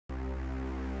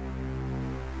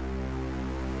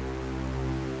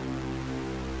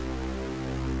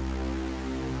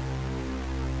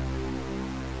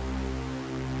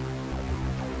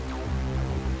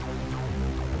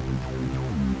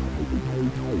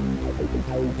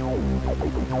All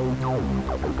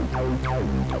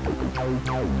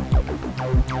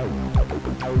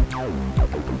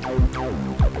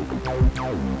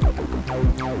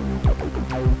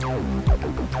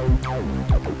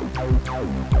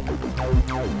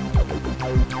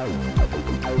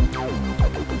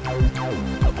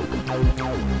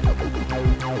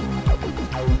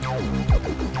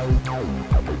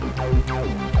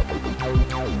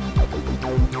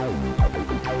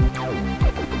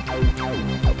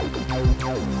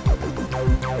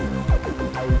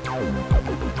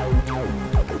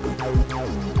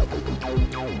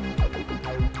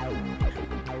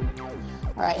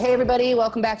right, hey everybody,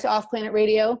 welcome back to Off Planet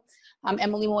Radio. I'm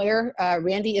Emily Moyer.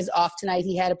 Randy is off tonight.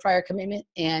 He had a prior commitment,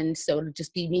 and so it'll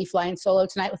just be me flying solo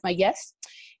tonight with my guests,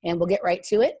 and we'll get right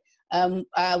to it.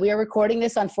 We are recording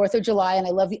this on 4th of July, and I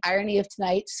love the irony of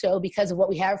tonight's show because of what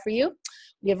we have for you.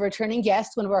 We have a returning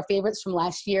guest, one of our favorites from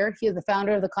last year. He is the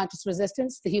founder of the Conscious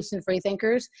Resistance, the Houston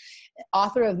Freethinkers,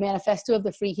 author of Manifesto of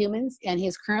the Free Humans, and he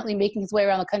is currently making his way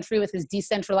around the country with his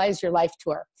Decentralize Your Life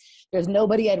tour. There's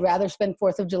nobody I'd rather spend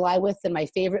 4th of July with than my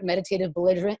favorite meditative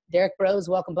belligerent, Derrick Broze.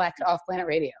 Welcome back to Off Planet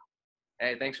Radio.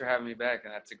 Hey, thanks for having me back.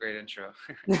 That's a great intro.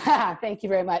 Thank you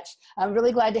very much. I'm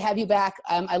really glad to have you back.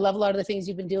 I love a lot of the things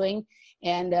you've been doing.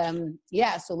 And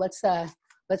yeah, so let's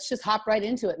just hop right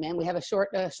into it, man. We have a short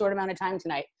amount of time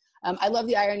tonight. I love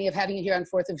the irony of having you here on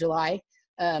 4th of July.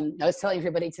 I was telling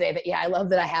everybody today that, yeah, I love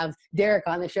that I have Derrick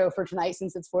on the show for tonight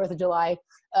since it's 4th of July.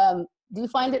 Do you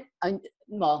find it,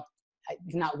 well,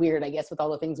 not weird, I guess, with all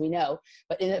the things we know,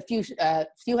 but in a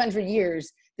few hundred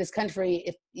years, this country,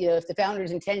 if the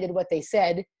founders intended what they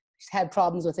said, had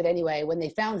problems with it anyway. When they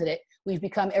founded it, we've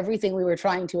become everything we were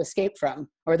trying to escape from,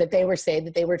 or that they were saying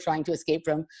that they were trying to escape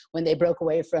from when they broke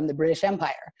away from the British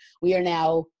Empire. We are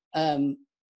now,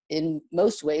 in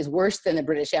most ways, worse than the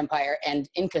British Empire and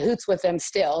in cahoots with them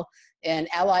still and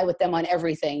ally with them on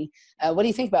everything. What do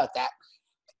you think about that?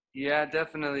 Yeah,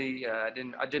 definitely. I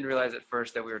didn't realize at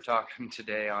first that we were talking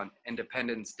today on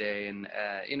Independence Day, and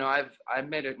I've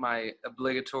made it my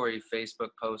obligatory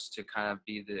Facebook post to kind of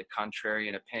be the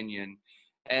contrarian opinion.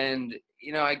 And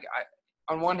I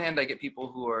on one hand, I get people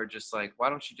who are just like, why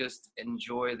don't you just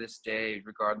enjoy this day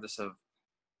regardless of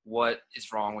what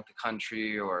is wrong with the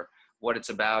country or what it's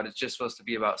about? It's just supposed to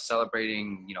be about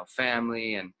celebrating,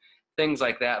 family and things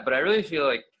like that. But I really feel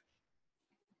like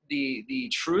the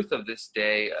truth of this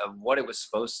day, of what it was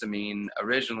supposed to mean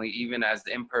originally, even as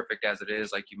imperfect as it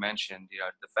is, like you mentioned,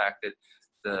 the fact that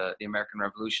the American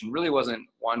Revolution really wasn't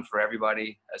one for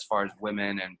everybody as far as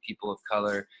women and people of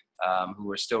color, who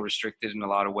were still restricted in a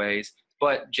lot of ways.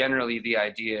 But generally the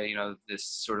idea, this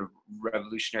sort of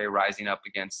revolutionary rising up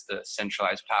against the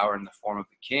centralized power in the form of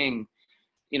the king,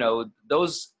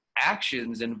 those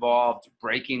actions involved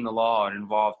breaking the law. It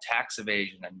involved tax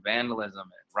evasion and vandalism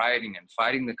and rioting and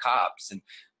fighting the cops and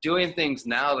doing things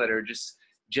now that are just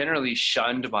generally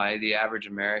shunned by the average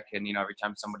American. Every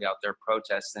time somebody out there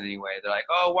protests in any way, they're like,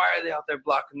 oh, why are they out there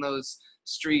blocking those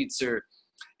streets? Or,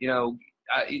 you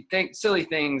think silly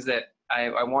things that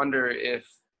I wonder if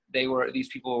these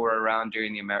people were around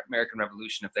during the American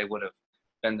Revolution, if they would have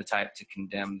been the type to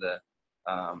condemn the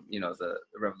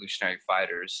revolutionary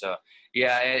fighters. So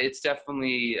yeah, it's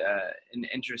definitely an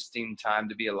interesting time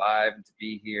to be alive and to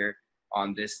be here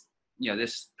on this,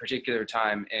 this particular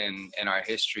time in our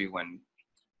history when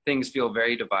things feel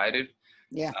very divided.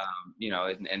 Yeah.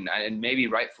 And maybe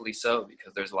rightfully so,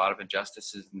 because there's a lot of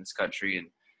injustices in this country, and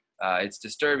it's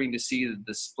disturbing to see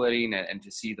the splitting and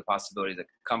to see the possibilities that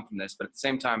could come from this. But at the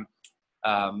same time,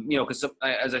 because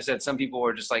as I said, some people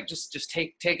were just like, just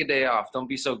take a day off. Don't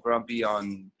be so grumpy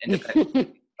on Independence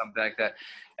Day, something like that.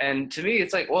 And to me,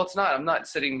 it's like, well, it's not. I'm not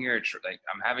sitting here like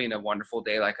I'm having a wonderful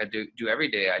day like I do every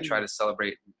day. I try to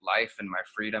celebrate life and my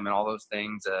freedom and all those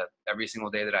things every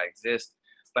single day that I exist.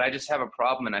 But I just have a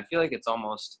problem, and I feel like it's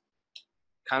almost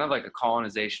kind of like a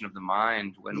colonization of the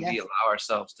mind when we allow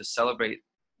ourselves to celebrate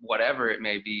whatever it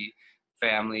may be,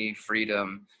 family,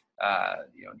 freedom,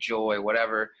 joy,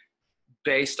 whatever,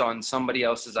 based on somebody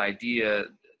else's idea,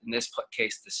 in this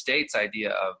case, the state's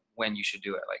idea of when you should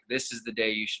do it. Like, this is the day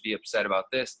you should be upset about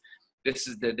this. This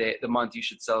is the month you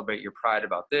should celebrate your pride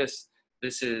about this.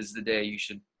 This is the day you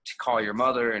should call your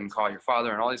mother and call your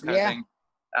father and all these kind of things.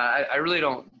 I really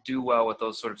don't do well with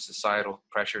those sort of societal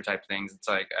pressure type things. It's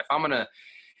like, if I'm going to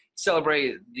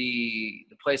celebrate the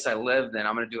place I live, then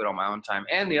I'm going to do it on my own time.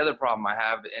 And the other problem I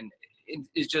have, and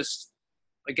it's just,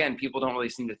 again, people don't really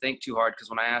seem to think too hard, because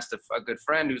when I asked a good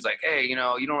friend who's like, hey, you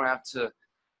don't have to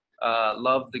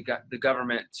love the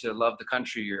government to love the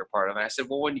country you're a part of. And I said,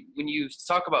 well, when you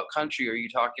talk about country, are you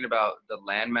talking about the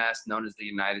landmass known as the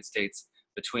United States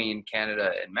between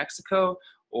Canada and Mexico?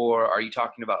 Or are you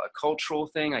talking about a cultural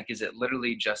thing? Like, is it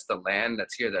literally just the land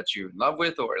that's here that you're in love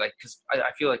with? Or like, because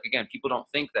I feel like, again, people don't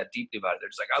think that deeply about it. They're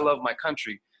just like, I love my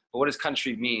country. But what does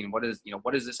country mean? What is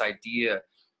this idea,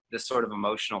 this sort of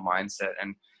emotional mindset?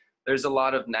 And there's a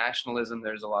lot of nationalism.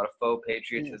 There's a lot of faux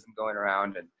patriotism going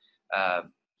around. And I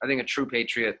think a true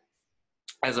patriot,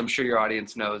 as I'm sure your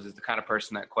audience knows, is the kind of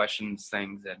person that questions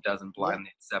things and doesn't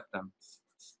blindly accept them.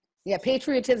 Yeah,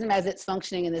 patriotism as it's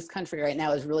functioning in this country right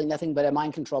now is really nothing but a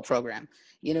mind control program.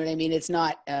 You know what I mean? It's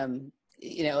not,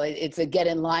 it's a get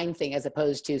in line thing as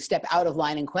opposed to step out of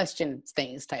line and question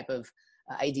things type of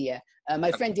idea.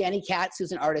 My friend Danny Katz,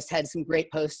 who's an artist, had some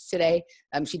great posts today.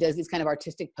 She does these kind of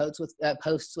artistic posts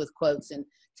with quotes, and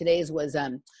today's was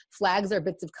flags are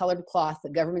bits of colored cloth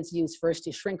that governments use first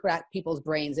to shrink wrap people's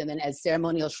brains and then as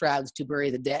ceremonial shrouds to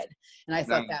bury the dead. And I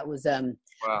thought that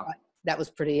was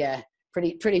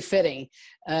pretty fitting.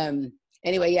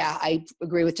 Anyway, yeah, I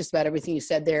agree with just about everything you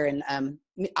said there. And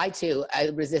I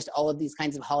resist all of these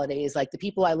kinds of holidays. Like the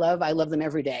people I love them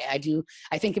every day.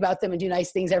 I think about them and do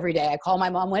nice things every day. I call my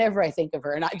mom whenever I think of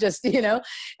her, not just,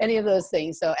 any of those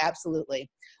things. So absolutely.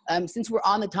 Since we're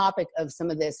on the topic of some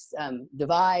of this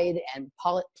divide and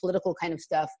political kind of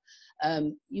stuff,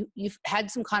 you've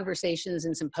had some conversations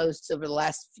and some posts over the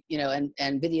last,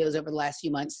 and videos over the last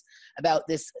few months about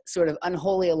this sort of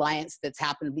unholy alliance that's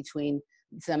happened between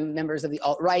some members of the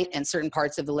alt-right and certain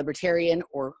parts of the libertarian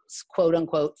or quote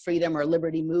unquote freedom or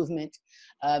liberty movement.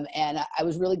 And I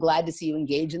was really glad to see you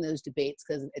engage in those debates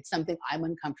because it's something I'm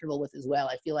uncomfortable with as well.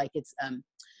 I feel like it's, I'm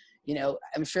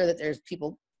sure that there's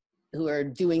people who are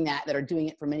doing that are doing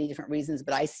it for many different reasons,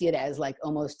 but I see it as like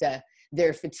almost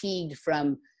they're fatigued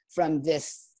from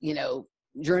this,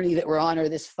 journey that we're on or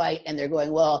this fight, and they're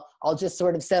going, well, I'll just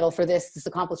sort of settle for this. This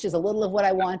accomplishes a little of what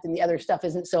I want, and the other stuff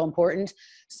isn't so important.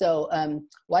 So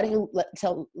why don't you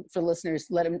tell listeners,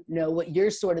 let them know what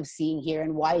you're sort of seeing here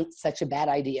and why it's such a bad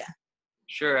idea?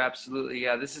 Sure, absolutely.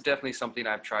 Yeah, this is definitely something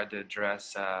I've tried to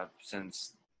address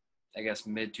since, I guess,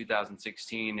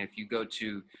 mid-2016. If you go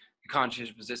to the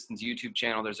Conscious Resistance YouTube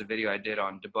channel, there's a video I did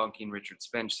on debunking Richard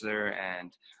Spencer,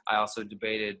 and I also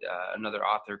debated another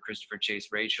author, Christopher Chase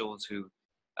Rachels, who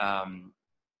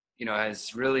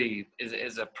has really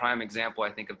is a prime example, I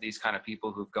think, of these kind of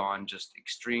people who've gone just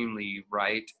extremely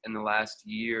right in the last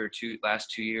 2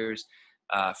 years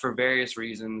for various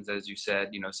reasons. As you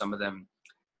said, some of them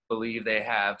believe they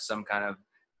have some kind of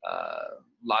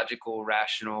logical,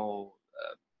 rational,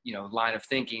 line of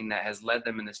thinking that has led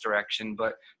them in this direction.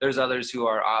 But there's others who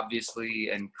are obviously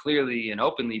and clearly and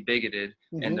openly bigoted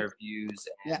in their views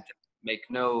and make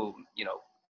no,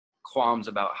 qualms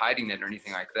about hiding it or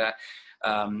anything like that.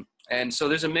 And so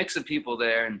there's a mix of people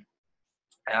there. And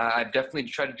I've definitely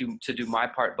tried to do my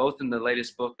part, both in the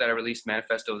latest book that I released,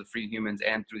 Manifesto of the Free Humans,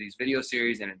 and through these video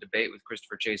series and a debate with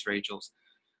Christopher Chase Rachels.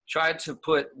 Tried to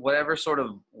put whatever sort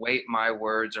of weight my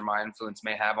words or my influence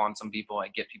may have on some people,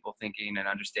 and get people thinking and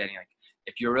understanding, like,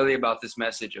 if you're really about this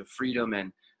message of freedom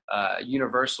and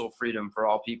universal freedom for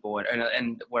all people,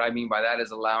 and what I mean by that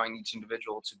is allowing each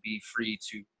individual to be free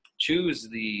to choose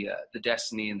the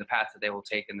destiny and the path that they will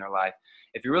take in their life.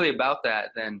 If you're really about that,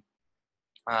 then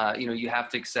you have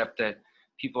to accept that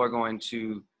people are going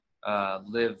to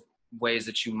live ways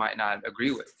that you might not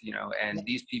agree with, and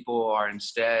these people are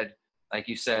instead, like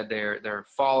you said, they're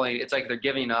falling. It's like they're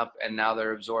giving up, and now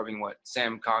they're absorbing what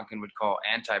Sam Konkin would call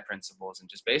anti-principles, and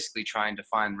just basically trying to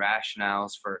find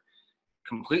rationales for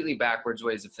completely backwards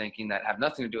ways of thinking that have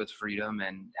nothing to do with freedom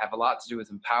and have a lot to do with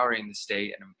empowering the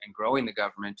state and growing the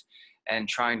government, and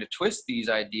trying to twist these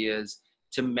ideas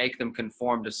to make them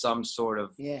conform to some sort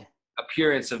of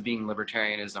appearance of being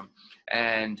libertarianism.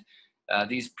 And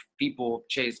these people,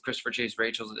 Christopher Chase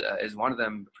Rachels is one of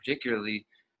them particularly,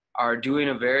 are doing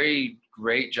a very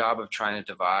great job of trying to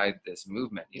divide this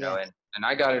movement, and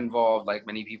I got involved, like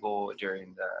many people,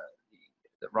 during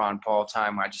the Ron Paul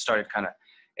time, when I just started kind of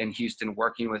in Houston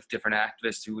working with different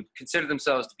activists who would consider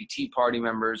themselves to be Tea Party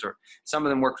members, or some of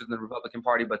them worked within the Republican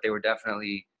Party, but they were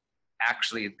definitely,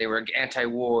 they were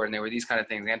anti-war, and they were these kind of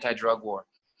things, anti-drug war.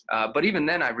 But even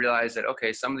then I realized that,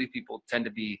 okay, some of these people tend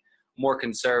to be more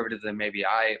conservative than maybe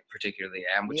I particularly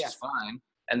am, which is fine.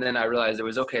 And then I realized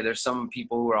there's some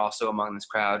people who are also among this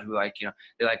crowd who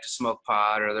they like to smoke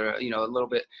pot, or they're, a little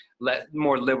bit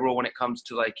more liberal when it comes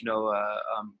to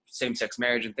same-sex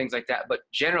marriage and things like that. But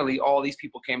generally all these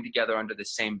people came together under the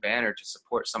same banner to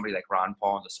support somebody like Ron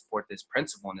Paul and to support this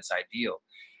principle and this ideal.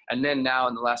 And then now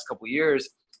in the last couple of years,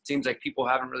 it seems like people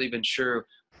haven't really been sure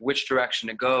which direction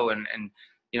to go. And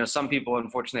some people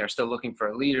unfortunately are still looking for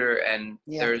a leader, and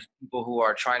there's people who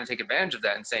are trying to take advantage of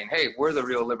that and saying, hey, we're the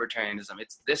real libertarianism.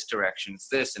 It's this direction, it's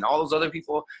this, and all those other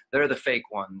people, they're the fake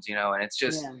ones, and it's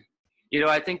just,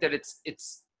 I think that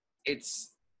it's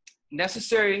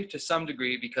necessary to some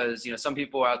degree because, some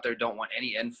people out there don't want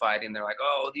any infighting. They're like,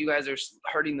 oh, you guys are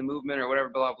hurting the movement or whatever,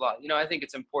 blah, blah. I think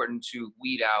it's important to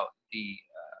weed out the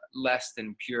less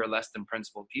than pure, less than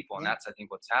principled people. And that's, I think,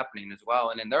 what's happening as well.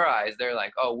 And in their eyes, they're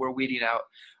like, oh, we're weeding out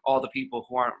all the people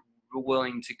who aren't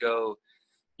willing to go,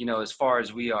 as far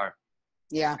as we are.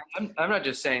 Yeah. I'm not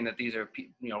just saying that these are,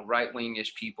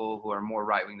 right-wing-ish people who are more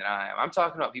right-wing than I am. I'm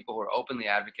talking about people who are openly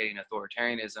advocating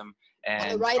authoritarianism. And on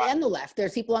the right and the left.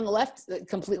 There's people on the left that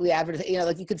completely advocate,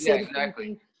 like you could say the same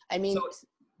thing. I mean, so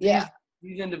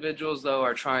These individuals, though,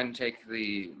 are trying to take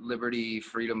the liberty,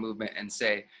 freedom movement and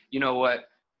say, you know what?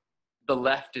 The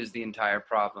left is the entire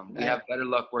problem. We have better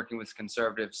luck working with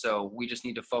conservatives, so we just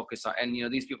need to focus on. And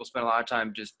these people spend a lot of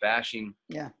time just bashing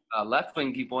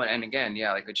left-wing people. And again,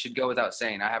 like it should go without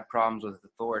saying, I have problems with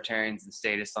authoritarians and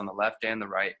statists on the left and the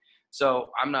right.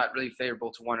 So I'm not really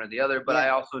favorable to one or the other, but I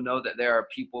also know that there are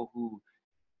people who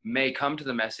may come to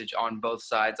the message on both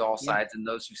sides, all sides, and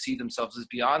those who see themselves as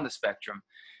beyond the spectrum.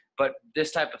 But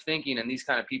this type of thinking and these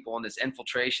kind of people and this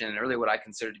infiltration and really what I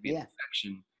consider to be a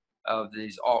defection of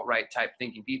these alt-right type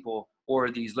thinking people, or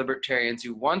these libertarians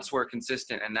who once were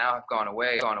consistent and now have gone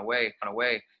away.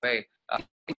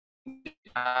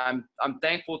 I'm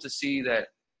thankful to see that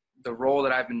the role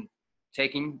that I've been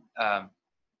taking,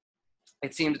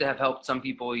 it seems to have helped some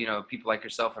people. People like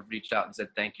yourself have reached out and said,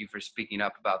 thank you for speaking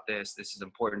up about this. This is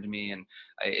important to me. And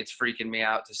it's freaking me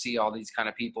out to see all these kind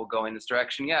of people go in this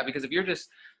direction. Yeah, because if you're just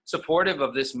supportive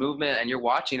of this movement and you're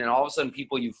watching and all of a sudden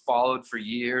people you followed for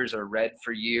years or read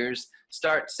for years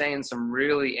start saying some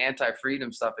really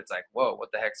anti-freedom stuff, it's like, whoa,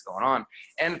 what the heck's going on?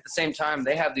 And at the same time,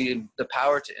 they have the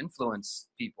power to influence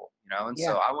people, and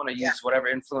so I want to use whatever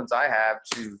influence I have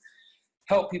to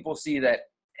help people see that,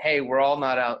 hey, we're all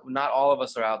not all of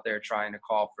us are out there trying to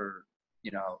call for,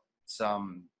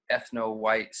 some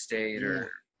ethno-white state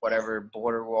or whatever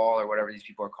border wall or whatever these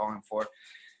people are calling for.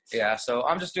 Yeah, so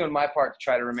I'm just doing my part to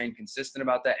try to remain consistent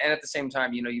about that. And at the same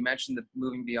time, you mentioned the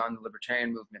moving beyond the libertarian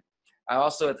movement. I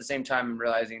also, at the same time, am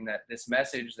realizing that this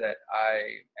message that I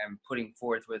am putting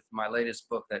forth with my latest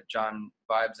book that John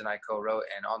Vibes and I co-wrote,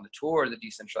 and on the tour, the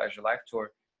Decentralize Your Life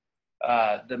tour,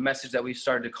 the message that we've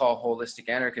started to call holistic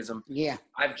anarchism.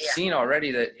 I've seen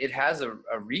already that it has a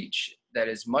reach that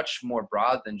is much more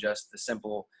broad than just the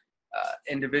simple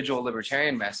individual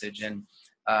libertarian message. And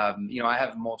I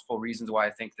have multiple reasons why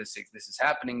I think this is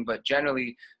happening, but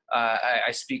generally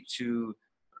I speak to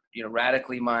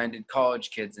radically minded college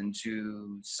kids and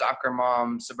to soccer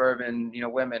moms, suburban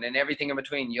women, and everything in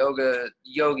between,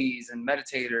 yogis and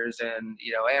meditators and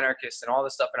anarchists and all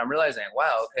this stuff. And I'm realizing,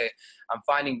 wow, okay, I'm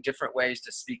finding different ways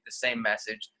to speak the same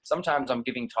message. Sometimes I'm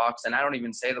giving talks and I don't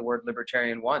even say the word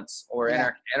libertarian once, or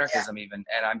anarchism even,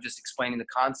 and I'm just explaining the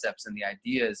concepts and the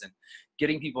ideas and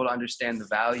getting people to understand the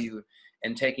value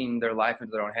and taking their life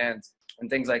into their own hands and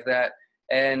things like that.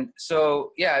 And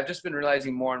so, I've just been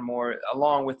realizing more and more,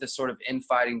 along with this sort of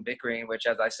infighting, bickering, which,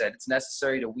 as I said, it's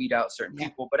necessary to weed out certain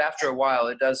people. But after a while,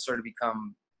 it does sort of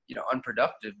become,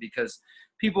 unproductive, because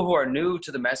people who are new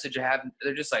to the message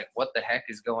they're just like, what the heck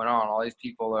is going on? All these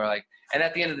people are like, and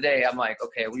at the end of the day, I'm like,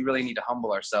 okay, we really need to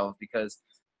humble ourselves, because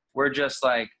we're just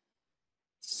like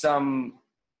some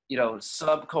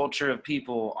subculture of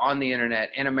people on the internet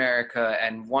in America,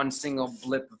 and one single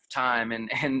blip of time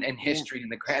and history in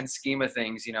the grand scheme of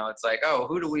things. It's like, oh,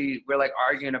 we're like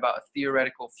arguing about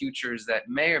theoretical futures that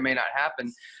may or may not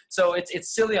happen. So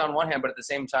it's silly on one hand, but at the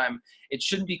same time, it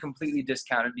shouldn't be completely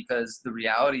discounted, because the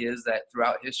reality is that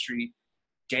throughout history,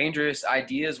 dangerous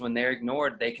ideas, when they're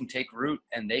ignored, they can take root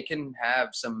and they can have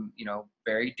some,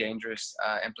 very dangerous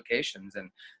implications. And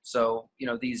so,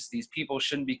 these people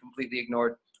shouldn't be completely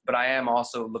ignored. But I am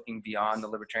also looking beyond the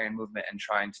libertarian movement and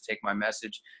trying to take my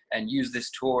message and use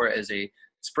this tour as a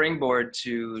springboard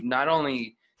to not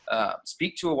only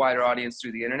speak to a wider audience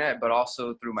through the internet, but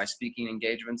also through my speaking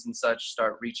engagements and such,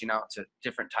 start reaching out to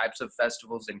different types of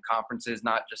festivals and conferences,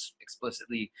 not just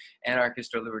explicitly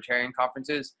anarchist or libertarian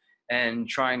conferences, and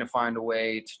trying to find a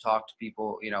way to talk to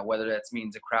people, whether that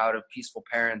means a crowd of peaceful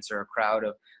parents or a crowd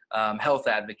of health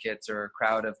advocates or a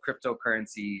crowd of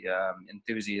cryptocurrency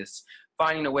enthusiasts,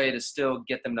 finding a way to still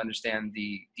get them to understand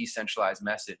the decentralized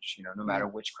message, no matter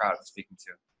which crowd I'm speaking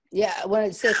to. Yeah, I want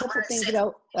to say a couple of things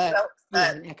about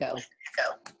an echo.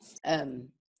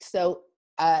 So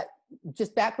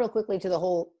just back real quickly to the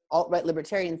whole alt-right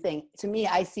libertarian thing. To me,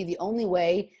 I see the only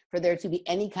way for there to be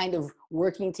any kind of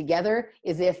working together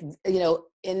is if, you know,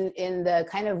 in the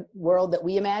kind of world that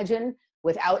we imagine,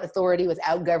 without authority,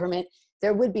 without government,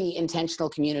 there would be intentional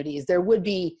communities. There would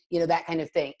be, you know, that kind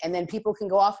of thing. And then people can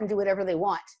go off and do whatever they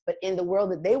want. But in the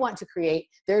world that they want to create,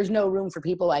 there's no room for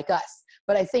people like us.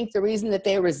 But I think the reason that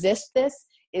they resist this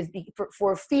is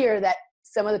for fear that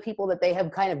some of the people that they have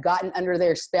kind of gotten under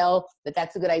their spell,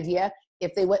 that's a good idea.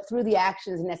 If they went through the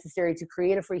actions necessary to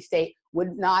create a free state,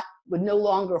 would no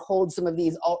longer hold some of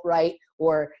these alt-right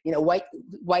or, you know,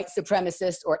 white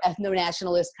supremacist or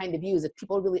ethno-nationalist kind of views. If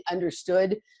people really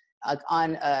understood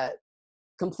on a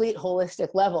complete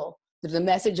holistic level the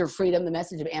message of freedom, the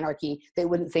message of anarchy, they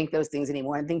wouldn't think those things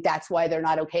anymore. And I think that's why they're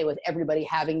not okay with everybody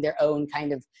having their own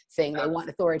kind of thing. They want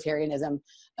authoritarianism.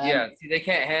 Yeah, see, they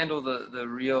can't handle the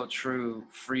real, true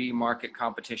free market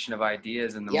competition of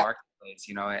ideas in the marketplace,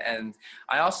 you know. And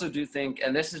I also do think,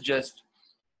 and this is just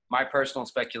my personal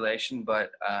speculation, but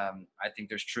I think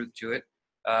there's truth to it,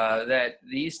 that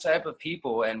these type of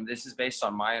people, and this is based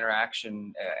on my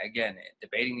interaction, again,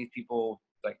 debating these people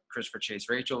like Christopher Chase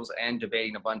Rachels and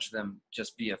debating a bunch of them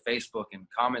just via Facebook and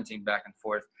commenting back and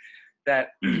forth, that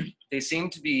they seem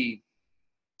to be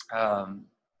kind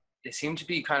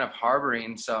of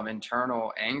harboring some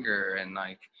internal anger and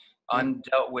like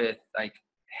undealt with like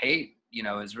hate, you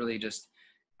know, is really just,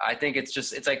 I think it's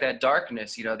like that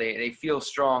darkness, you know, they feel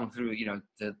strong through, you know,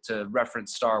 to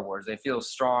reference Star Wars. They feel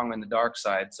strong in the dark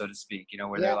side, so to speak, you know,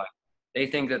 where they're like, they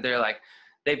think that they're like,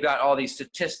 they've got all these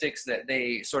statistics that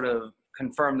they sort of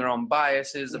confirm their own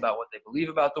biases about what they believe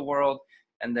about the world.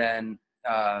 And then,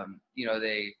 you know,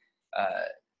 they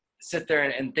sit there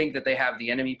and think that they have the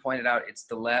enemy pointed out. It's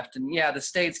the left. And yeah, the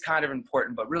state's kind of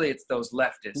important, but really it's those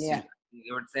leftists. Yeah.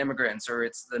 Or it's the immigrants, or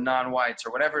it's the non-whites,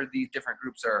 or whatever these different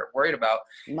groups are worried about.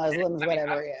 Muslims,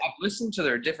 whatever. I've listened to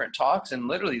their different talks, and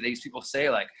literally these people say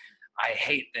like, I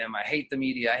hate them. I hate the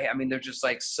media. I mean, there's just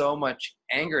like so much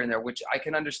anger in there, which I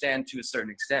can understand to a certain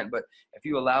extent. But if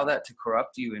you allow that to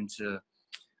corrupt you into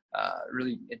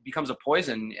really, it becomes a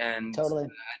poison. And totally.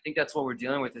 I think that's what we're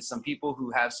dealing with, is some people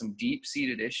who have some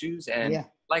deep-seated issues, and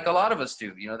like a lot of us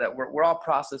do, you know, that we're all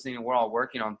processing and we're all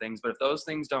working on things. But if those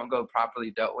things don't go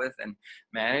properly dealt with and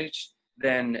managed,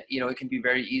 then, you know, it can be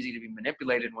very easy to be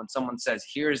manipulated. When someone says,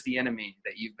 here's the enemy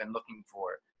that you've been looking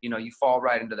for, you know, you fall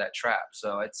right into that trap.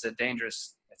 So it's a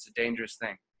dangerous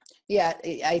thing. Yeah,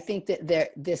 I think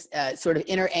that this sort of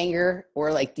inner anger,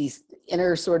 or like these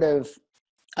inner sort of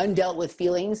undealt with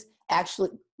feelings,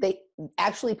 they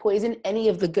actually poison any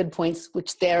of the good points,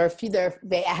 which they have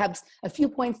a few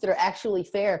points that are actually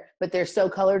fair, but they're so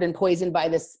colored and poisoned by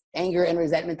this anger and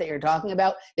resentment that you're talking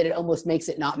about that it almost makes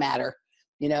it not matter,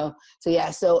 you know? So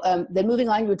yeah, so then moving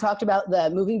on, you talked about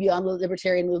the moving beyond the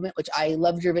libertarian movement, which I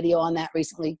loved your video on that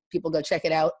recently. People go check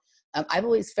it out. I've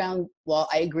always found, while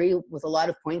I agree with a lot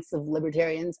of points of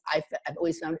libertarians, I've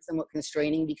always found it somewhat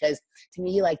constraining, because to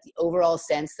me, like, the overall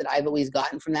sense that I've always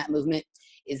gotten from that movement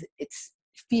is it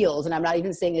feels, and I'm not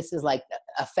even saying this is like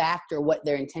a fact or what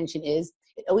their intention is,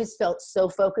 it always felt so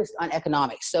focused on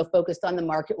economics, so focused on the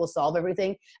market will solve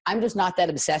everything. I'm just not that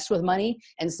obsessed with money.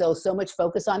 And so much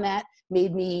focus on that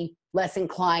made me less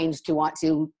inclined to want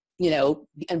to, you know,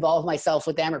 involve myself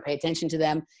with them or pay attention to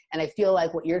them. And I feel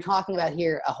like what you're talking about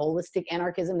here, a holistic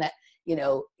anarchism that, you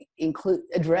know,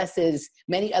 addresses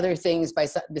many other things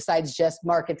besides just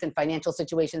markets and financial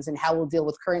situations and how we'll deal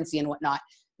with currency and whatnot.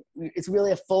 It's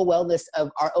really a full wellness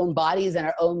of our own bodies and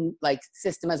our own like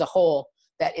system as a whole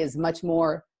that is much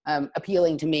more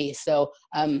appealing to me. So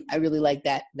I really like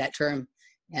that term,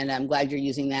 and I'm glad you're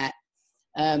using that.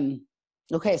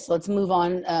 Okay, so let's move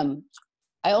on.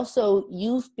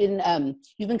 You've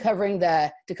been covering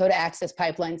the Dakota Access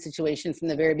Pipeline situation from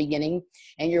the very beginning,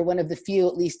 and you're one of the few,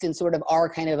 at least in sort of our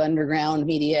kind of underground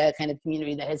media kind of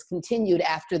community, that has continued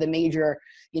after the major,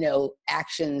 you know,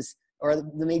 actions, or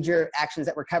the major actions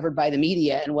that were covered by the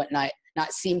media and whatnot,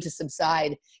 not seem to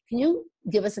subside. Can you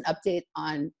give us an update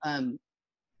on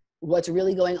what's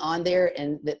really going on there,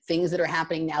 and the things that are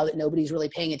happening now that nobody's really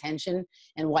paying attention,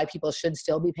 and why people should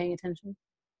still be paying attention?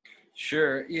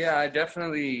 Sure. Yeah, I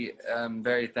definitely am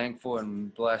very thankful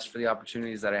and blessed for the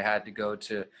opportunities that I had to go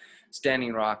to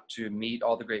Standing Rock to meet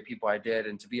all the great people I did,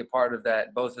 and to be a part of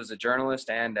that, both as a journalist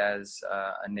and as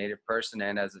a Native person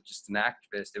and as just an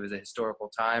activist. It was a historical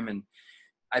time, and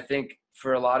I think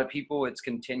for a lot of people, it's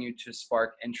continued to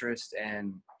spark interest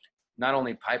in not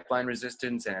only pipeline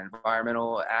resistance and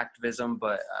environmental activism,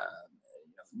 but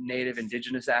Native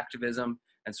Indigenous activism,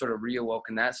 and sort of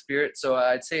reawoken that spirit. So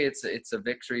I'd say it's a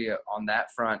victory on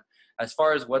that front. As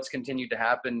far as what's continued to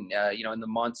happen, you know, in the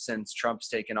months since Trump's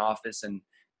taken office, and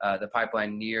the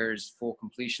pipeline nears full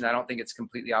completion. I don't think it's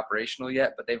completely operational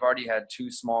yet, but they've already had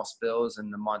 2 small spills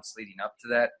in the months leading up to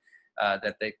that,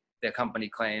 the company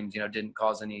claims, didn't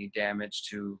cause any damage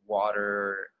to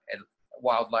water and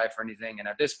wildlife or anything. And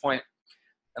at this point,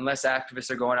 unless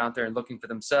activists are going out there and looking for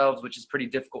themselves, which is pretty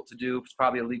difficult to do, it's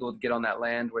probably illegal to get on that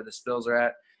land where the spills are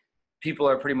at. People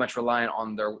are pretty much reliant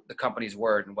on the company's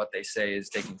word and what they say is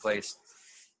taking place.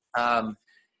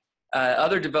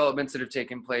 Other developments that have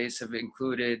taken place have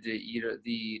included either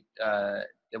the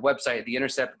website, The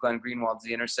Intercept, Glenn Greenwald's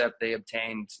The Intercept. They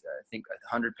obtained, I think,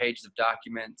 100 pages of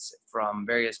documents from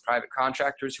various private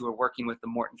contractors who are working with the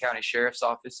Morton County Sheriff's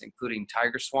Office, including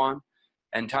Tiger Swan.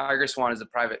 And Tiger Swan is a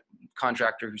private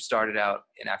contractor who started out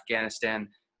in Afghanistan,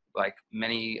 like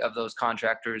many of those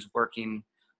contractors, working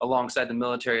alongside the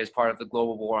military as part of the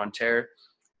global war on terror.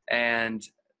 And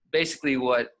basically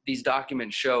what these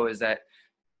documents show is that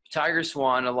Tiger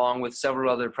Swan, along with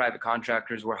several other private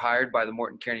contractors, were hired by the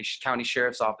Morton County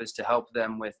Sheriff's Office to help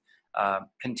them with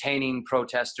containing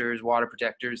protesters, water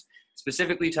protectors.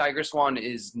 Specifically, Tiger Swan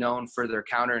is known for their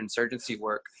counterinsurgency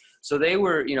work. So they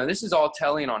were, this is all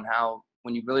telling on how,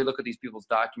 when you really look at these people's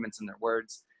documents and their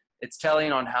words, it's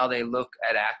telling on how they look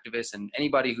at activists and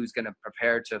anybody who's going to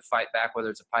prepare to fight back, whether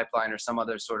it's a pipeline or some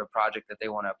other sort of project that they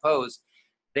want to oppose.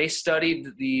 They studied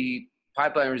the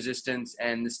pipeline resistance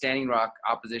and the Standing Rock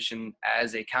opposition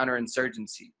as a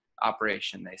counterinsurgency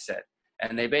operation, they said.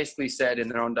 And they basically said in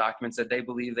their own documents that they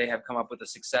believe they have come up with a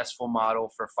successful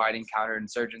model for fighting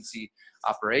counterinsurgency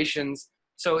operations.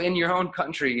 So in your own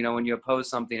country, when you oppose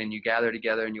something and you gather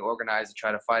together and you organize to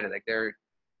try to fight it, like they're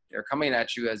coming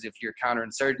at you as if you're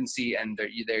counterinsurgency, and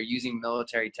they're using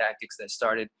military tactics that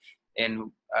started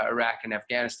in Iraq and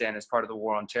Afghanistan as part of the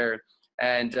war on terror.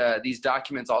 And these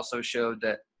documents also showed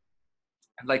that,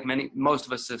 like most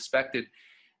of us suspected,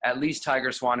 at least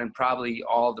Tiger Swan and probably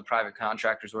all of the private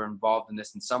contractors were involved in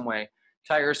this in some way.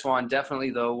 Tiger Swan definitely,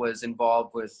 though, was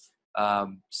involved with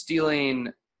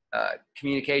stealing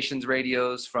communications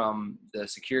radios from the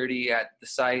security at the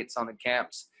sites on the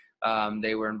camps.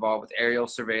 They were involved with aerial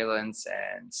surveillance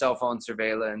and cell phone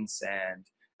surveillance and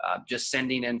just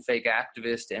sending in fake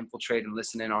activists to infiltrate and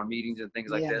listen in on meetings and things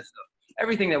like this. So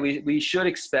everything that we should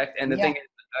expect. And the thing is,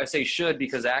 I say should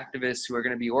because activists who are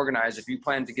going to be organized, if you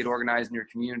plan to get organized in your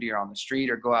community or on the street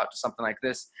or go out to something like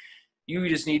this, you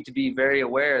just need to be very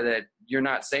aware that you're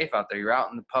not safe out there. You're out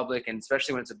in the public, and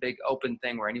especially when it's a big open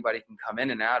thing where anybody can come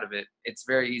in and out of it, it's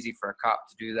very easy for a cop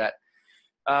to do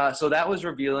that. So that was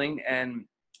revealing. And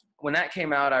when that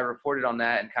came out, I reported on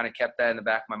that and kind of kept that in the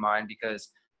back of my mind because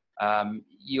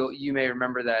you may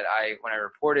remember that when I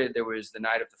reported, there was the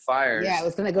night of the fires. Yeah, I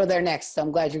was going to go there next, so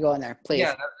I'm glad you're going there. Please.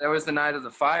 Yeah, there was the night of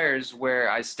the fires where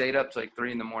I stayed up to like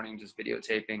 3 a.m. just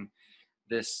videotaping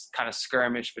this kind of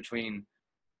skirmish between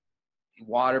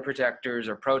water protectors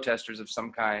or protesters of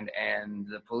some kind and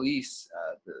the police.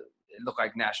 It looked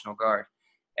like National Guard.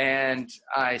 And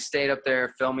I stayed up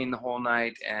there filming the whole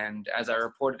night. And as I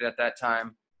reported at that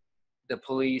time, the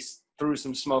police threw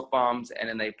some smoke bombs and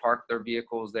then they parked their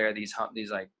vehicles there, these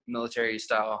like military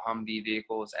style Humvee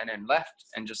vehicles, and then left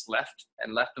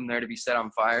them there to be set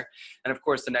on fire. And of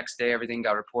course, the next day, everything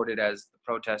got reported as the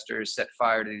protesters set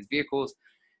fire to these vehicles.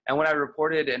 And when I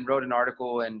reported and wrote an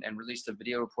article and released a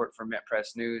video report for Met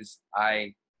Press News,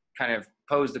 I kind of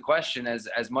posed the question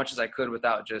as much as I could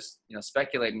without just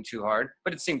speculating too hard.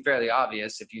 But it seemed fairly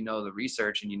obvious if you know the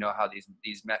research and you know how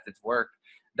these methods work,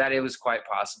 that it was quite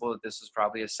possible that this was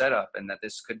probably a setup and that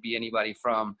this could be anybody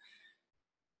from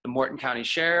the Morton County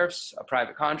Sheriff's, a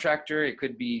private contractor. It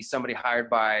could be somebody hired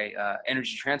by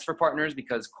Energy Transfer Partners,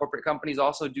 because corporate companies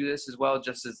also do this as well,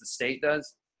 just as the state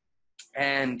does.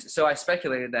 And so I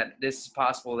speculated that this is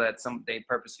possible that they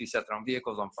purposely set their own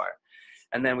vehicles on fire.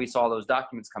 And then we saw those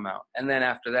documents come out. And then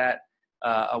after that,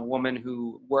 a woman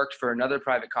who worked for another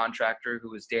private contractor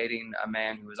who was dating a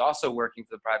man who was also working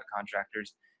for the private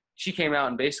contractors, she came out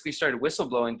and basically started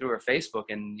whistleblowing through her Facebook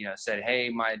and, said, hey,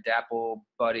 my DAPL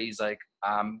buddies, like,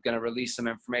 I'm going to release some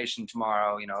information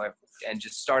tomorrow, and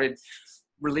just started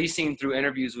releasing through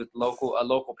interviews with a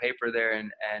local paper there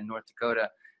in North Dakota,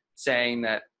 saying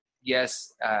that,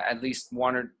 yes, at least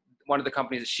one of the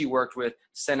companies that she worked with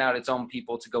sent out its own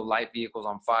people to go light vehicles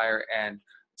on fire. And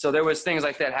so there was things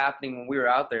like that happening when we were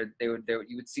out there.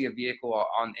 You would see a vehicle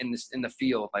in the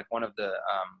field, like one of the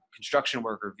construction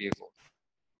worker vehicles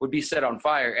would be set on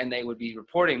fire, and they would be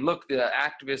reporting, look, the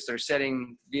activists are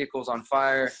setting vehicles on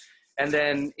fire. And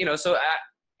then, so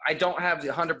I don't have the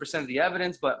 100% of the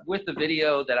evidence, but with the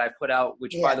video that I put out,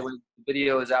 which by the way, the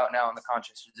video is out now on the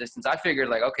Conscious Resistance, I figured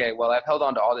like, okay, well, I've held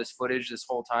on to all this footage this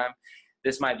whole time.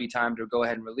 This might be time to go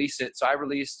ahead and release it. So I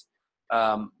released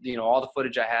you know, all the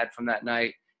footage I had from that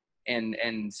night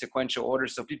in sequential order,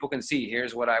 so people can see,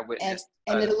 here's what I witnessed.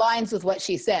 And it aligns with what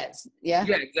she says. Yeah.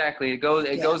 Yeah, exactly. It goes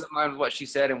in line with what she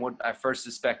said and what I first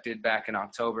suspected back in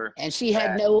October. And she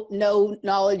had no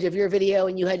knowledge of your video,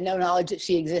 and you had no knowledge that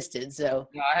she existed. So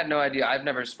no, I had no idea. I've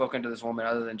never spoken to this woman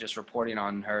other than just reporting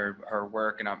on her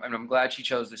work, and I'm glad she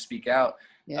chose to speak out.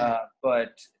 yeah.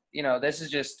 But you know, this is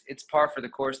just, it's par for the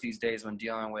course these days when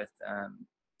dealing with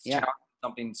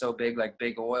something so big like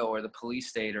big oil or the police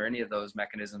state or any of those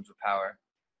mechanisms of power.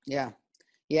 Yeah.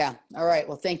 Yeah. All right.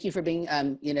 Well, thank you for being,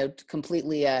 you know,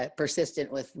 completely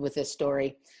persistent with this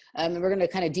story. And we're going to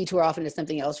kind of detour off into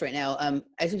something else right now.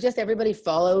 I suggest everybody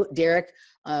follow Derrick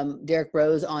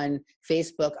Broze on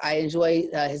Facebook. I enjoy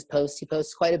his posts. He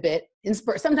posts quite a bit.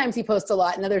 Sometimes he posts a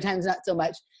lot, and other times not so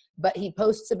much. But he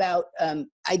posts about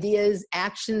ideas,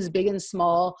 actions, big and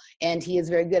small, and he is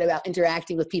very good about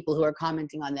interacting with people who are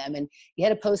commenting on them. And he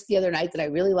had a post the other night that I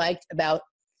really liked about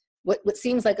what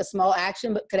seems like a small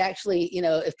action, but could actually, you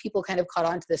know, if people kind of caught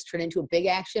on to this, turn into a big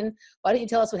action. Why don't you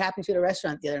tell us what happened to you at a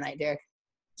restaurant the other night, Derrick?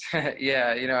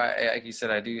 Yeah, you know, like you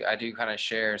said, I do kind of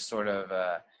share sort of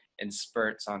in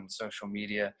spurts on social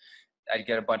media. I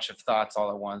get a bunch of thoughts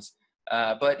all at once.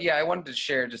 But yeah, I wanted to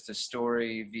share just a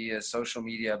story via social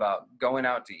media about going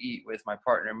out to eat with my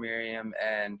partner Miriam,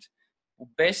 and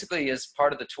basically as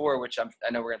part of the tour, which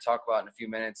I know we're going to talk about in a few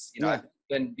minutes. You know, I've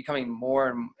been becoming more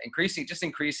and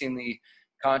increasingly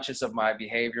conscious of my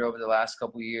behavior over the last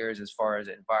couple of years as far as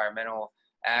environmental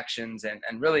actions, and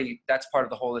really that's part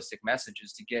of the holistic message,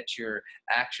 is to get your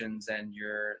actions and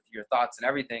your thoughts and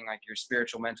everything, like your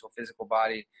spiritual, mental, physical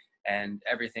body and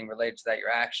everything related to that,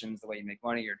 your actions, the way you make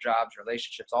money, your jobs,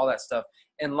 relationships, all that stuff,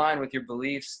 in line with your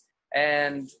beliefs.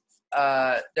 And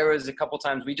there was a couple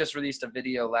times, we just released a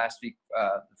video last week,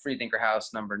 Free Thinker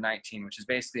House number 19, which is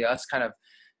basically us kind of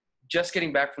just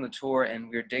getting back from the tour, and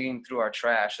we're digging through our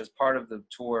trash. As part of the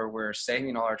tour, we're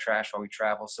saving all our trash while we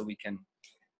travel so we can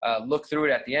look through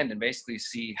it at the end and basically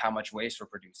see how much waste we're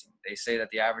producing. They say that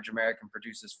the average American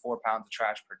produces 4 pounds of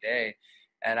trash per day.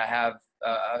 And I have,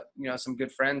 you know, some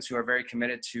good friends who are very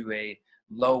committed to a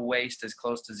low waste, as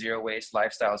close to zero waste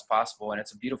lifestyle as possible. And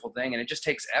it's a beautiful thing. And it just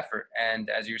takes effort. And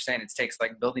as you're saying, it takes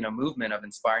like building a movement of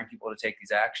inspiring people to take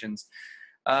these actions.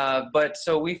 But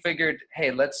so we figured, hey,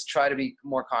 let's try to be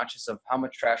more conscious of how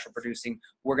much trash we're producing.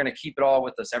 We're going to keep it all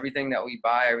with us. Everything that we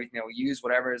buy, everything that we use,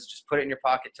 whatever it is, just put it in your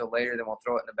pocket till later. Then we'll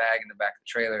throw it in the bag in the back of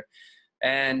the trailer.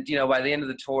 And, you know, by the end of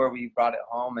the tour, we brought it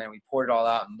home and we poured it all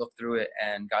out and looked through it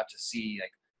and got to see,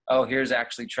 like, oh, here's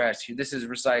actually trash. This is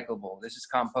recyclable. This is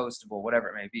compostable, whatever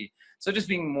it may be. So just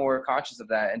being more conscious of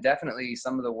that. And definitely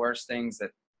some of the worst things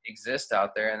that exist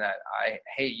out there and that I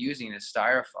hate using is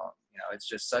styrofoam. You know, it's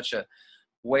just such a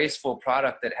wasteful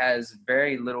product that has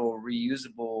very little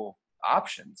reusable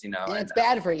options, you know. And it's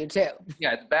bad for you too.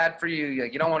 Yeah, it's bad for you.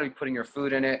 Like, you don't want to be putting your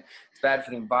food in it. It's bad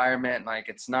for the environment. Like,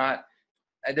 it's not,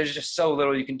 there's just so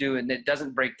little you can do, and it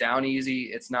doesn't break down easy.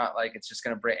 It's not like it's just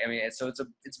going to break. I mean, it's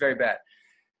very bad.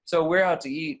 So we're out to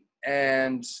eat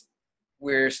and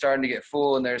we're starting to get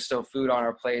full, and there's still food on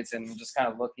our plates, and just kind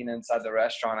of looking inside the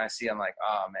restaurant, I'm like,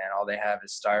 oh man, all they have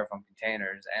is styrofoam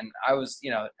containers. And I was, you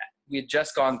know, we had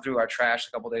just gone through our trash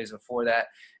a couple days before that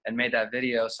and made that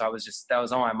video. So that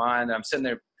was on my mind, and I'm sitting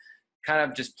there kind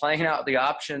of just playing out the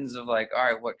options of like, all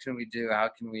right, what can we do? How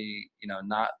can we, you know,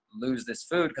 not lose this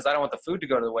food? Because I don't want the food to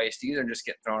go to the waste either and just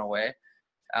get thrown away.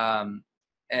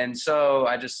 And so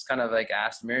I just kind of like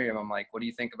asked Miriam, I'm like, what do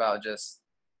you think about just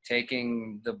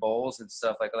taking the bowls and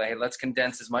stuff, like, hey, let's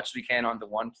condense as much as we can onto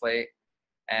one plate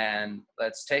and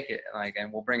let's take it,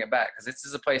 and we'll bring it back. Because this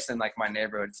is a place in like my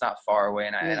neighborhood. It's not far away,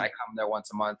 and I come there once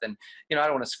a month, and, you know, I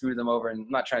don't want to screw them over, and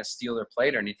I'm not trying to steal their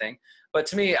plate or anything. But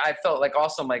to me, I felt like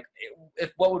also, like,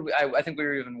 I think we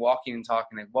were even walking and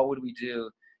talking, like, what would we do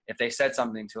if they said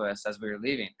something to us as we were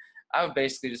leaving? I would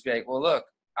basically just be like, well, look,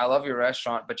 I love your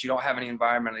restaurant, but you don't have any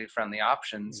environmentally friendly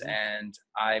options. And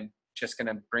I'm just going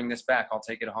to bring this back. I'll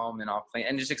take it home and I'll clean,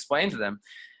 and just explain to them.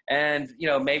 And, you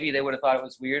know, maybe they would have thought it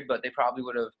was weird, but they probably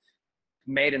would have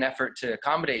made an effort to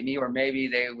accommodate me. Or maybe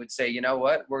they would say, you know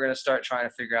what, we're going to start trying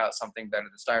to figure out something better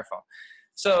than styrofoam.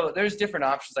 So there's different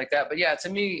options like that. But yeah, to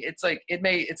me, it's like,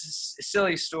 it's a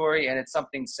silly story and it's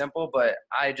something simple, but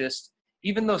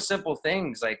even those simple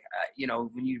things, like, you know,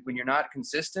 when you're not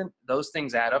consistent, those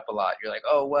things add up a lot. You're like,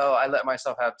 oh, well, I let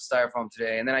myself have styrofoam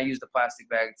today, and then I used a plastic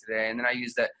bag today, and then I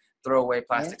used that throwaway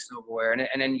plastic silverware.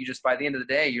 And then you just, by the end of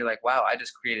the day, you're like, wow, I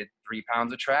just created 3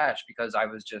 pounds of trash because I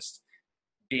was just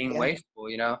being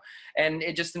wasteful, you know. And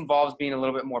it just involves being a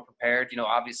little bit more prepared. You know,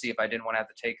 obviously, if I didn't want to have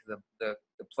to take the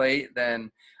plate,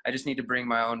 then I just need to bring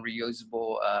my own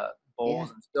reusable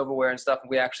bowls and silverware and stuff. And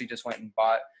we actually just went and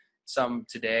bought some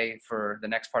today for the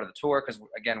next part of the tour, because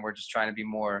again, we're just trying to be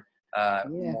more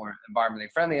more environmentally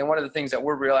friendly. And one of the things that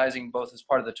we're realizing both as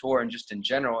part of the tour and just in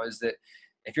general is that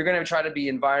if you're going to try to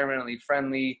be environmentally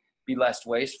friendly, be less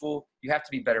wasteful, you have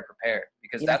to be better prepared,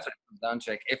 because that's what it comes down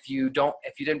to. Like, if you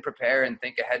didn't prepare and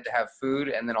think ahead to have food,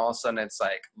 and then all of a sudden it's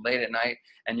like late at night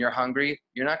and you're hungry,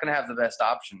 you're not going to have the best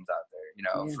options out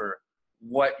there, for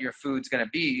what your food's going to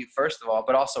be, first of all,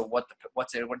 but also what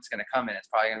it's going to come in. It's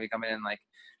probably going to be coming in like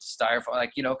styrofoam,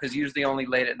 like, because usually only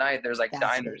late at night there's like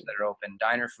diners that are open,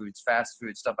 diner foods, fast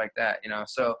food, stuff like that,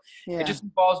 so it just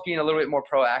involves being a little bit more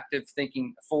proactive,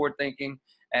 forward thinking,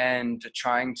 and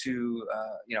trying to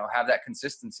have that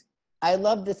consistency. I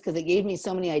love this because it gave me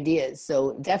so many ideas.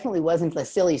 So definitely wasn't a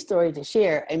silly story to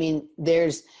share. I mean,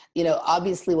 there's,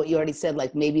 obviously what you already said,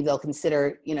 like maybe they'll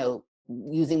consider,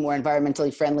 using more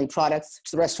environmentally friendly products,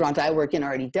 which the restaurant I work in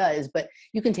already does, but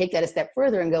you can take that a step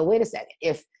further and go, wait a second,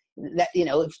 if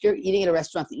you're eating at a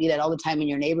restaurant that you eat at all the time in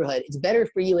your neighborhood, it's better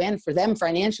for you and for them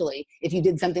financially if you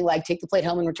did something like take the plate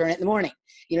home and return it in the morning,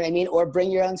 or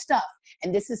bring your own stuff.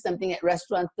 And this is something at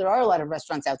restaurants, there are a lot of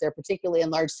restaurants out there, particularly in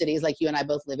large cities like you and I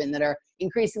both live in, that are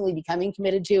increasingly becoming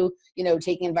committed to,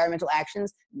 taking environmental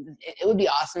actions. It would be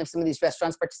awesome if some of these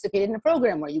restaurants participated in a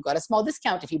program where you got a small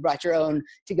discount if you brought your own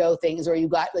to-go things, or you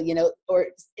got, or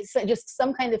it's just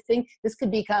some kind of thing. This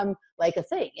could become like a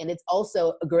thing. And it's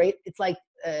also it's like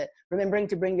remembering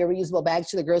to bring your reusable bags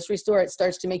to the grocery store. It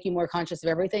starts to make you more conscious of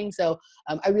everything. So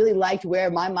I really liked where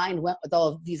my mind went with all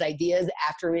of these ideas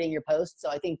after reading your post. So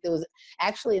I think those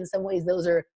actually, in some ways, those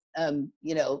are,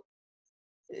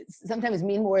 sometimes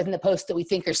mean more than the posts that we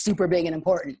think are super big and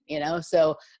important,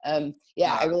 So I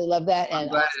really love that. I'm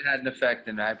glad it had an effect,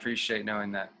 and I appreciate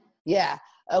knowing that. Yeah.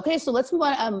 Okay, so let's move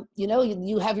on.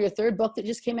 You have your third book that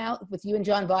just came out with you and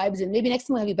John Vibes, and maybe next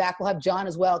time we'll have you back, we'll have John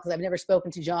as well, because I've never spoken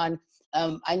to John.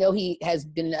 I know he has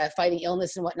been fighting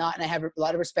illness and whatnot, and I have a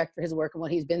lot of respect for his work and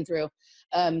what he's been through.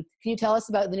 Can you tell us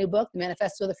about the new book, The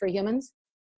Manifesto of the Free Humans?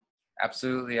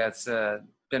 Absolutely. It's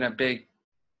been a big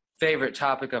favorite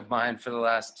topic of mine for the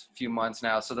last few months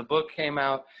now. So the book came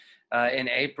out in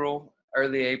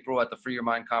early April at the Free Your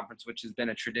Mind conference, which has been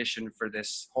a tradition for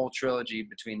this whole trilogy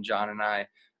between John and I.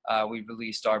 We've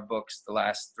released our books the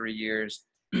last 3 years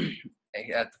at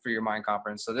the Free Your Mind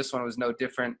conference. So this one was no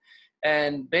different.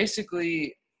 And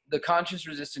basically, the Conscious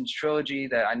Resistance trilogy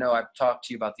that I know I've talked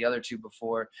to you about the other two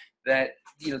before, that,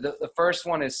 the first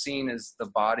one is seen as the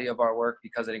body of our work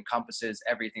because it encompasses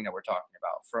everything that we're talking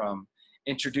about, from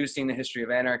introducing the history of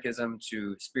anarchism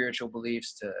to spiritual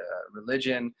beliefs to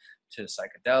religion to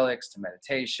psychedelics to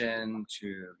meditation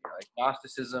to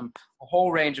agnosticism, a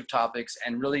whole range of topics,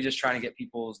 and really just trying to get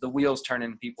the wheels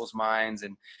turning in people's minds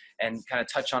and kind of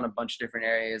touch on a bunch of different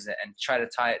areas and try to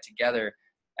tie it together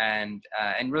and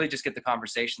really just get the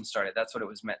conversation started. That's what it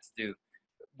was meant to do.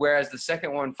 Whereas the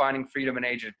second one, Finding Freedom in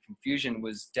Age of Confusion,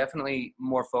 was definitely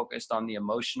more focused on the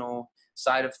emotional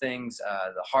side of things.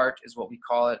 The heart is what we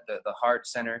call it, the heart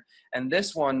center. And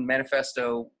this one,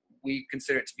 Manifesto, we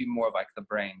consider it to be more of like the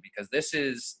brain, because this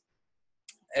is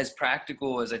as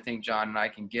practical as I think John and I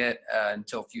can get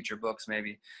until future books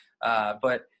maybe.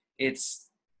 But it's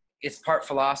part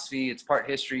philosophy, it's part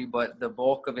history, but the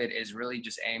bulk of it is really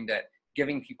just aimed at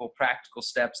giving people practical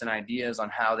steps and ideas on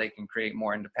how they can create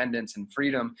more independence and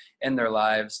freedom in their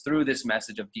lives through this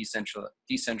message of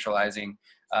decentralizing,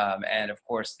 and of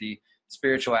course the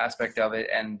spiritual aspect of it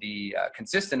and the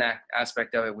consistent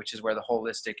aspect of it, which is where the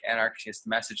holistic anarchist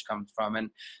message comes from. And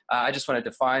I just want to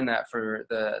define that for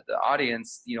the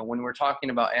audience. When we're talking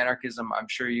about anarchism, I'm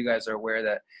sure you guys are aware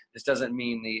that this doesn't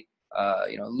mean the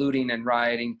looting and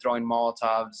rioting, throwing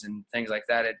Molotovs and things like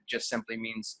that. It just simply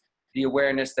means the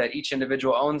awareness that each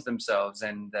individual owns themselves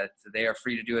and that they are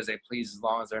free to do as they please, as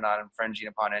long as they're not infringing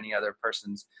upon any other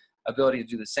person's ability to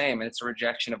do the same. And it's a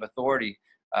rejection of authority.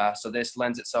 So this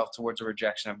lends itself towards a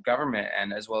rejection of government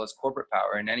and as well as corporate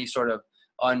power and any sort of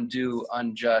undue,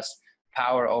 unjust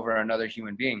power over another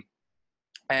human being.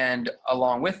 And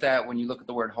along with that, when you look at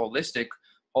the word holistic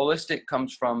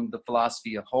comes from the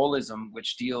philosophy of holism,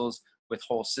 which deals with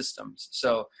whole systems.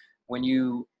 So when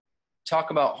you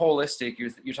talk about holistic,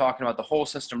 you're talking about the whole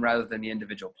system rather than the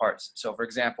individual parts. So for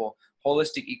example,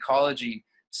 holistic ecology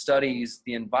studies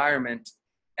the environment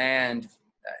and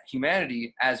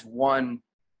humanity as one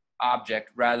object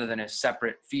rather than as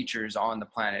separate features on the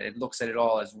planet. It looks at it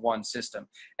all as one system.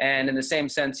 And in the same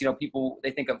sense, people,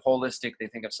 they think of holistic, they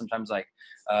think of sometimes like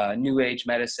new age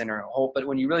medicine but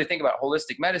when you really think about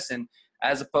holistic medicine,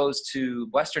 as opposed to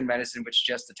Western medicine, which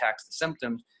just attacks the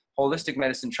symptoms, holistic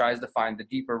medicine tries to find the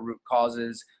deeper root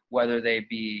causes, whether they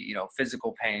be, you know,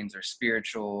 physical pains or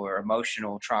spiritual or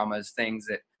emotional traumas, things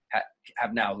that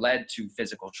have now led to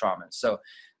physical traumas. So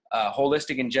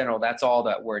holistic in general, that's all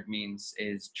that word means,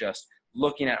 is just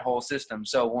looking at whole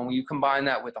systems. So when you combine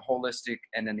that with the holistic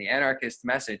and then the anarchist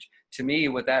message, to me,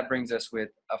 what that brings us with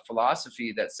a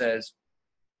philosophy that says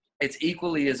it's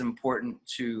equally as important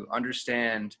to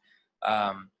understand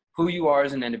who you are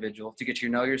as an individual, to get to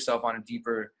know yourself on a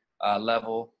deeper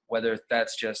level, whether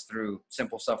that's just through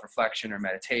simple self-reflection or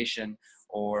meditation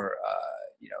or,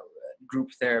 you know, group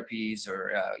therapies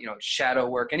or, you know, shadow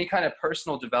work, any kind of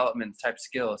personal development type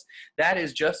skills. That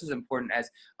is just as important as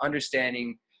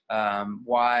understanding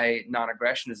why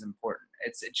non-aggression is important.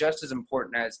 It's just as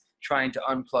important as trying to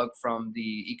unplug from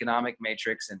the economic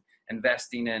matrix and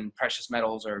investing in precious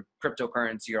metals or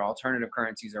cryptocurrency or alternative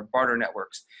currencies or barter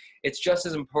networks. It's just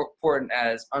as important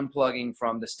as unplugging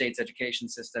from the state's education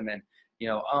system and, you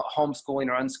know, homeschooling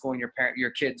or unschooling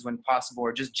your kids when possible,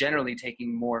 or just generally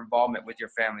taking more involvement with your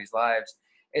family's lives.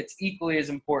 It's equally as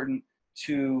important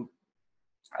to, you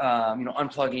know,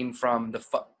 unplugging from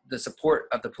the support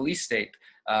of the police state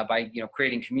by, you know,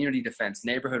 creating community defense,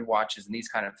 neighborhood watches, and these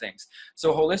kind of things.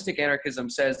 So holistic anarchism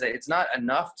says that it's not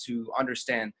enough to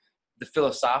understand the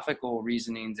philosophical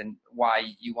reasonings and why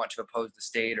you want to oppose the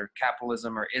state or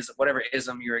capitalism or whatever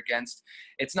ism you're against.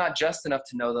 It's not just enough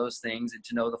to know those things and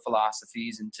to know the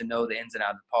philosophies and to know the ins and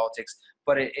outs of politics,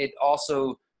 but it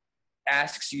also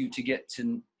asks you to get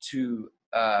to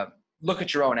look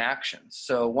at your own actions.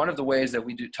 So one of the ways that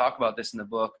we do talk about this in the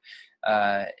book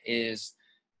is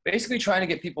basically trying to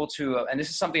get people to, and this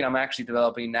is something I'm actually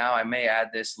developing now. I may add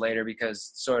this later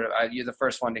because you're the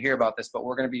first one to hear about this, but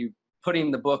we're going to be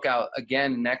putting the book out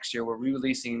again next year. We're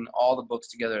re-releasing all the books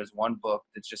together as one book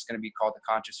that's just going to be called The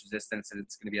Conscious Resistance, and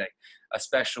it's going to be like a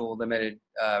special limited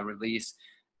release.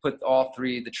 Put all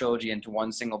three, the trilogy, into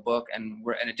one single book, and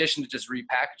we're, in addition to just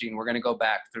repackaging, we're going to go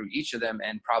back through each of them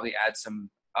and probably add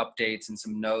some updates and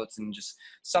some notes and just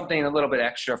something a little bit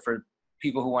extra for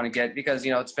people who want to get, because,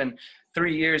 you know, it's been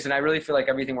 3 years and I really feel like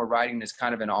everything we're writing is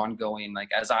kind of an ongoing, like,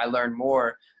 as I learn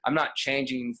more, I'm not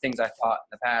changing things I thought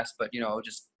in the past, but, you know,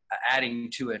 just adding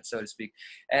to it, so to speak.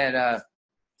 And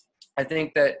I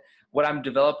think that what I'm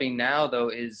developing now, though,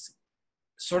 is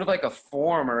sort of like a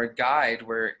form or a guide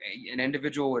where an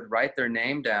individual would write their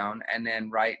name down and then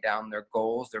write down their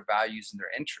goals, their values, and their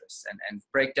interests, and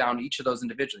break down each of those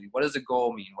individually. What does a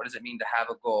goal mean? What does it mean to have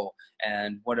a goal?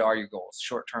 And what are your goals?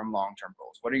 Short-term, long-term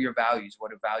goals. What are your values? What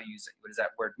does that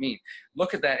word mean?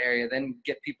 Look at that area, then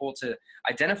get people to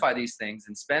identify these things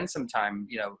and spend some time,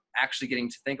 you know, actually getting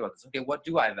to think about this. Okay, what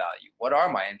do I value? What are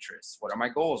my interests? What are my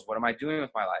goals? What am I doing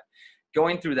with my life?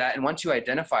 Going through that, and once you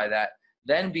identify that,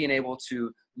 then being able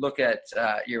to look at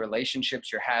your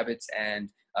relationships, your habits, and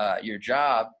your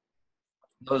job.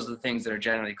 Those are the things that are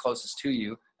generally closest to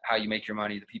you, how you make your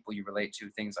money, the people you relate to,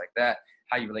 things like that,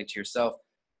 how you relate to yourself.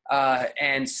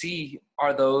 And see,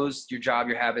 are those, your job,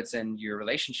 your habits, and your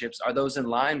relationships, are those in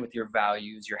line with your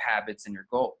values, your habits, and your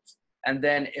goals? And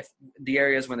then if the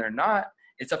areas when they're not,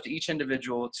 it's up to each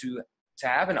individual to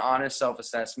have an honest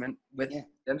self-assessment with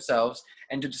themselves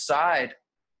and to decide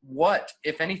what,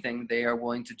 if anything, they are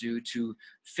willing to do to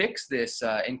fix this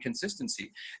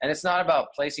inconsistency. And it's not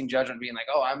about placing judgment, being like,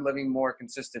 oh, I'm living more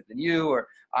consistent than you, or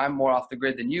I'm more off the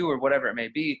grid than you, or whatever it may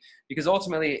be. Because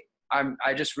ultimately,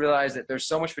 I just realized that there's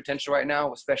so much potential right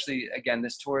now, especially, again,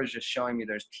 this tour is just showing me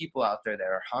there's people out there that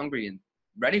are hungry and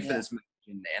ready for this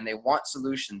message, and they want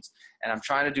solutions. And I'm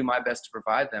trying to do my best to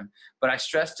provide them. But I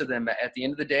stress to them, at the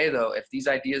end of the day, though, if these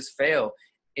ideas fail,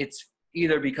 it's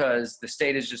either because the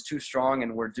state is just too strong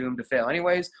and we're doomed to fail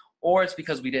anyways, or it's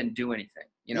because we didn't do anything,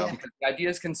 you know, because the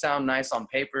ideas can sound nice on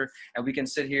paper and we can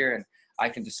sit here and I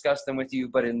can discuss them with you,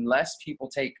 but unless people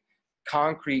take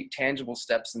concrete, tangible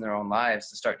steps in their own lives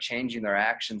to start changing their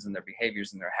actions and their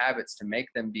behaviors and their habits to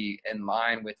make them be in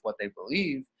line with what they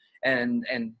believe, and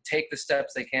take the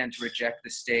steps they can to reject the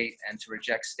state and to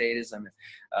reject statism,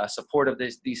 support of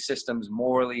these systems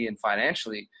morally and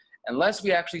financially, unless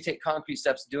we actually take concrete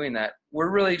steps doing that,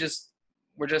 we're just,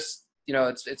 you know,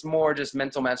 it's more just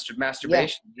mental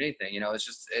masturbation than anything, you know,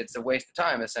 it's a waste of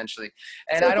time, essentially.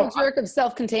 And it's like a jerk of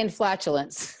self-contained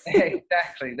flatulence.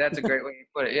 Exactly. That's a great way to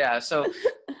put it. Yeah. So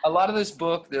a lot of this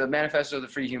book, the Manifesto of the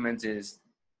Free Humans, is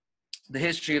the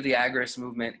history of the agorist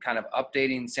movement, kind of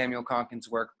updating Samuel Konkin's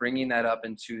work, bringing that up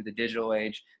into the digital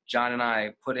age. John and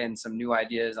I put in some new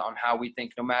ideas on how we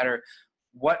think, no matter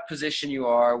what position you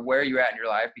are, where you're at in your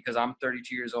life, because I'm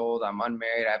 32 years old, I'm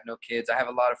unmarried, I have no kids, I have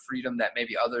a lot of freedom that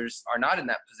maybe others are not in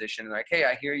that position. And like, hey,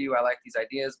 I hear you, I like these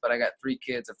ideas, but I got 3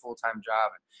 kids, a full-time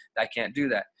job, and I can't do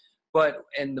that. But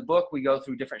in the book, we go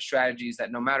through different strategies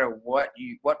that no matter what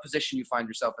position you find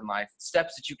yourself in life,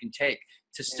 steps that you can take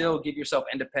to still give yourself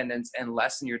independence and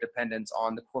lessen your dependence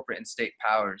on the corporate and state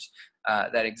powers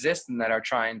that exist and that are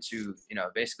trying to,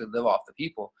 basically live off the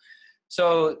people.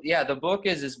 So yeah, the book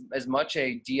is as much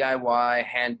a DIY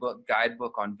handbook,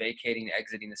 guidebook on vacating,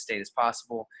 exiting the state as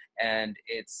possible. And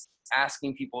it's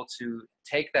asking people to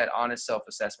take that honest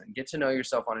self-assessment, get to know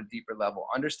yourself on a deeper level,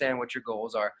 understand what your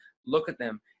goals are, look at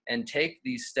them, and take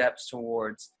these steps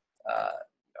towards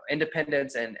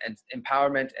independence and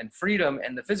empowerment and freedom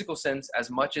in the physical sense as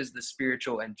much as the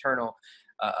spiritual, internal,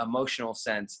 emotional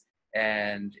sense.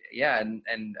 And yeah,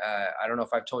 and I don't know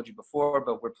if I've told you before,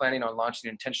 but we're planning on launching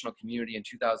an intentional community in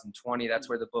 2020. That's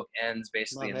where the book ends,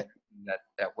 basically, and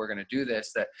that we're going to do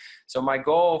this. So my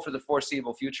goal for the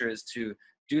foreseeable future is to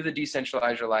do the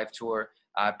Decentralize Your Life tour.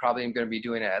 I probably am going to be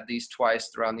doing it at least twice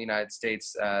throughout the United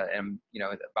States, and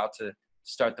about to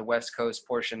start the West Coast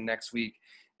portion next week,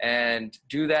 and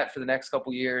do that for the next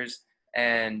couple years.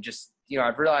 And just,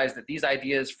 I've realized that these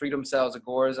ideas, freedom cells,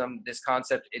 agorism, this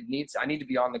concept, I need to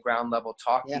be on the ground level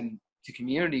talking to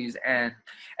communities and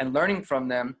learning from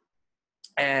them,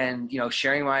 and,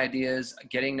 sharing my ideas,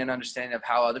 getting an understanding of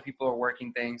how other people are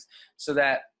working things, so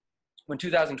that when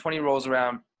 2020 rolls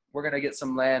around, we're going to get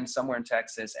some land somewhere in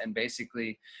Texas and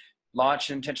basically launch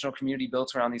an intentional community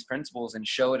built around these principles and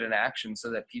show it in action so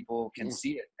that people can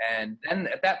see it. And then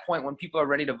at that point, when people are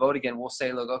ready to vote again, we'll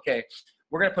say, look, okay,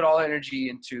 we're going to put all our energy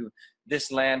into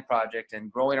this land project and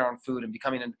growing our own food and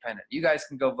becoming independent. You guys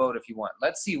can go vote if you want.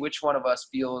 Let's see which one of us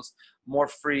feels more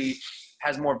free,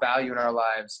 has more value in our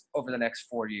lives over the next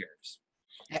 4 years.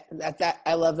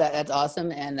 I love that. That's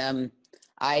awesome. And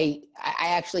I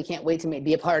actually can't wait to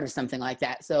be a part of something like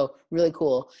that. So really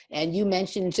cool. And you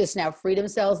mentioned just now freedom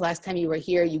cells. Last time you were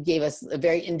here, you gave us a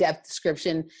very in-depth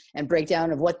description and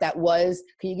breakdown of what that was.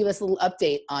 Can you give us a little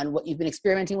update on what you've been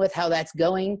experimenting with, how that's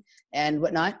going and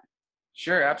whatnot?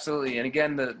 Sure, absolutely. And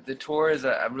again, the tour is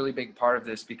a really big part of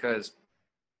this, because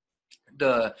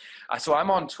so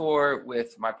I'm on tour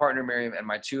with my partner Miriam and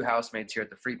my 2 housemates here at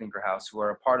the Freethinker House, who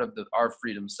are a part of our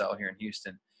freedom cell here in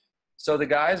Houston. So the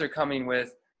guys are coming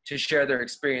to share their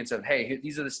experience of, hey,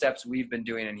 these are the steps we've been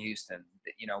doing in Houston.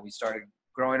 We started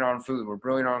growing our own food. We're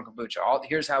brewing our own kombucha.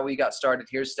 Here's how we got started.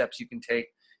 Here's steps you can take.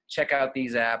 Check out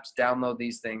these apps, download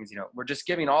these things. We're just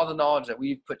giving all the knowledge that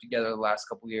we've put together the last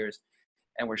couple of years,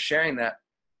 and we're sharing that.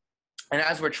 And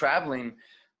as we're traveling,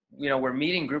 we're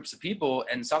meeting groups of people,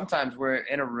 and sometimes we're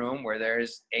in a room where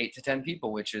there's 8 to 10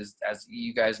 people, which is, as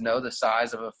you guys know, the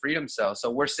size of a freedom cell.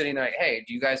 So we're sitting there like, hey,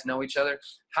 do you guys know each other?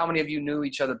 How many of you knew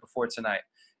each other before tonight?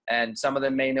 And some of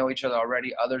them may know each other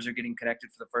already. Others are getting connected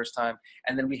for the first time.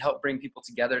 And then we help bring people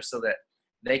together so that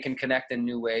they can connect in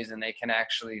new ways and they can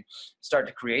actually start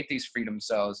to create these freedom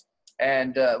cells.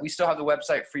 And we still have the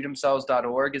website,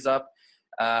 freedomcells.org is up.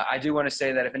 I do want to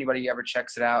say that if anybody ever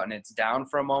checks it out and it's down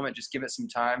for a moment, just give it some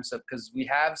time. So, because we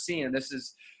have seen, and this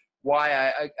is why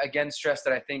I again stress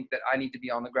that I think that I need to be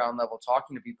on the ground level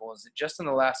talking to people, is that just in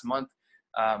the last month,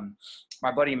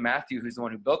 my buddy Matthew, who's the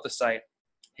one who built the site,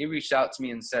 he reached out to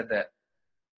me and said that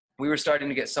we were starting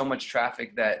to get so much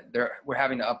traffic that we're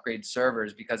having to upgrade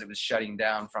servers because it was shutting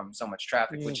down from so much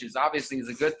traffic, which is obviously is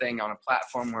a good thing on a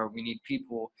platform where we need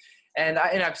people. And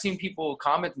I've seen people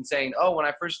comment and saying, oh, when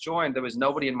I first joined, there was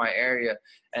nobody in my area,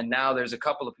 and now there's a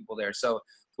couple of people there. So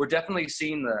we're definitely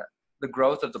seeing the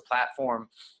growth of the platform,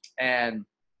 and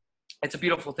it's a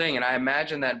beautiful thing. And I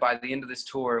imagine that by the end of this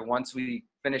tour, once we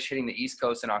finish hitting the East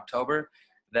Coast in October,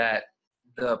 that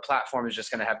the platform is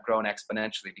just going to have grown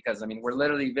exponentially, because, we're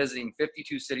literally visiting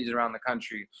 52 cities around the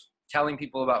country, telling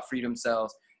people about freedom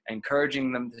cells,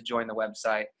 encouraging them to join the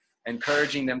website,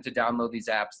 encouraging them to download these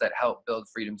apps that help build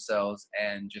freedom cells,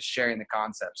 and just sharing the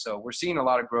concept. So we're seeing a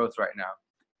lot of growth right now.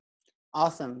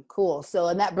 Awesome. Cool. So,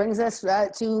 and that brings us to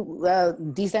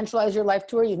Decentralize Your Life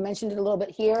Tour. You've mentioned it a little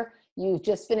bit here. You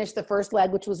just finished the first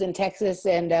leg, which was in Texas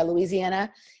and Louisiana,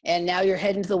 and now you're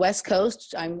heading to the West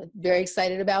Coast. I'm very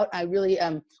excited about. I really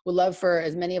would love for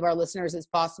as many of our listeners as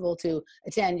possible to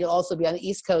attend. You'll also be on the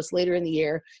East Coast later in the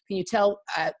year. Can you tell,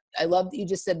 I love that you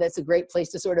just said that's a great place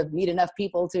to sort of meet enough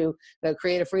people to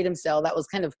create a freedom cell. That was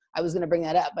I was going to bring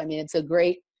that up. It's a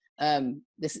great,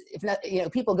 if not,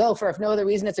 people go for, if no other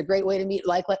reason, it's a great way to meet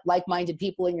like-minded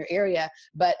people in your area.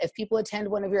 But if people attend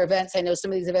one of your events, I know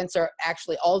some of these events are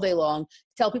actually all day long,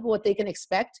 tell people what they can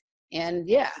expect. And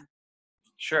yeah.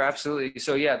 Sure, absolutely.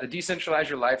 So yeah, the Decentralize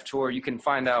Your Life Tour, you can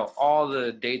find out all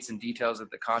the dates and details at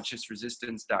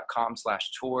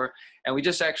theconsciousresistance.com/tour. And we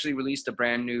just actually released a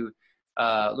brand new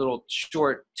little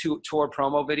short tour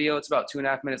promo video. It's about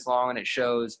 2.5 minutes long, and it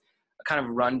shows a kind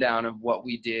of rundown of what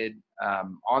we did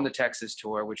on the Texas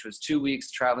tour, which was 2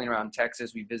 weeks traveling around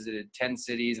Texas. We visited 10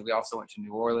 cities, and we also went to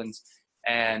New Orleans.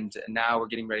 And now we're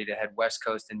getting ready to head West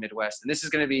Coast and Midwest. And this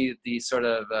is going to be the sort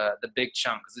of the big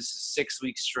chunk, because this is 6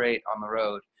 weeks straight on the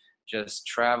road, just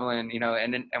traveling, you know,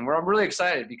 and we're really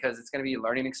excited because it's going to be a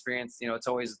learning experience. You know, it's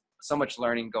always so much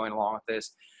learning going along with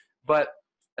this. But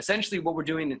essentially what we're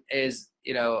doing is,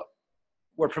 you know,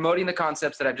 we're promoting the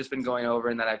concepts that I've just been going over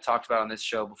and that I've talked about on this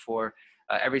show before,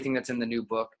 everything that's in the new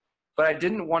book. But I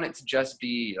didn't want it to just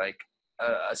be like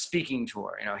a speaking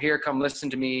tour. You know, here, come listen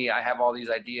to me. I have all these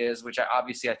ideas, which I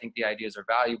think the ideas are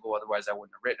valuable. Otherwise, I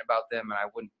wouldn't have written about them and I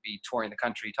wouldn't be touring the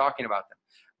country talking about them.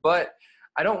 But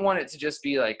I don't want it to just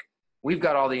be like, we've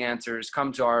got all the answers,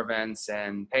 come to our events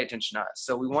and pay attention to us.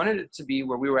 So we wanted it to be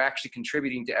where we were actually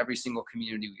contributing to every single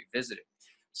community we visited.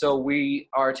 So we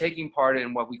are taking part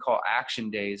in what we call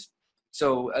action days.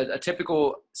 So a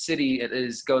typical city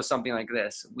goes something like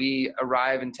this. We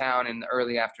arrive in town in the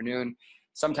early afternoon,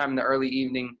 sometime in the early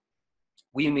evening.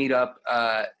 We meet up.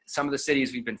 Some of the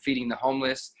cities we've been feeding the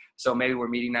homeless. So maybe we're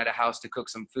meeting at a house to cook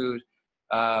some food.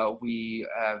 We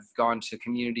have gone to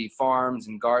community farms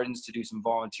and gardens to do some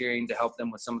volunteering to help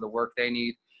them with some of the work they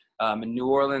need. In New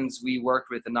Orleans, we worked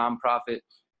with a nonprofit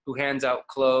who hands out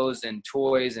clothes and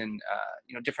toys and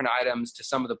different items to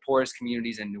some of the poorest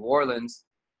communities in New Orleans.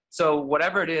 So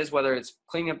whatever it is, whether it's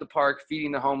cleaning up the park,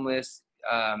 feeding the homeless,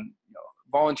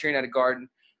 volunteering at a garden,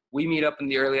 we meet up in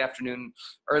the early afternoon,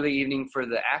 early evening for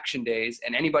the action days,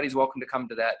 and anybody's welcome to come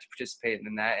to that, to participate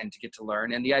in that and to get to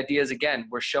learn. And the idea is, again,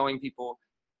 we're showing people,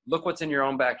 look what's in your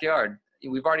own backyard.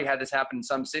 We've already had this happen in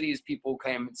some cities. People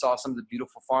came and saw some of the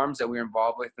beautiful farms that we were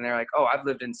involved with, and they're like, oh, I've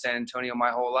lived in San Antonio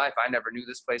my whole life. I never knew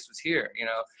this place was here, you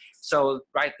know? So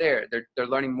right there, they're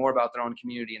learning more about their own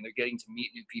community, and they're getting to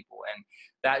meet new people. And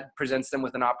that presents them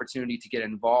with an opportunity to get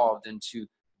involved and to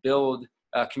build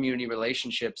community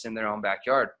relationships in their own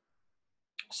backyard.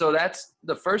 So that's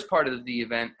the first part of the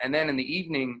event. And then in the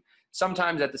evening,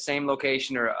 sometimes at the same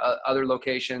location or other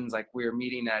locations, like we're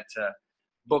meeting at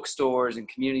bookstores and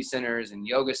community centers and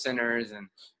yoga centers and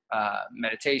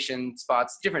meditation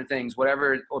spots, different things,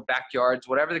 whatever, or backyards,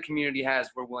 whatever the community has,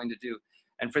 we're willing to do.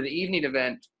 And for the evening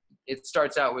event, it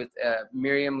starts out with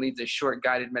Miriam leads a short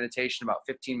guided meditation, about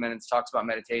 15 minutes, talks about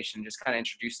meditation, just kind of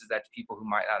introduces that to people who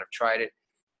might not have tried it.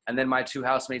 And then my two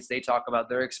housemates, they talk about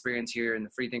their experience here in the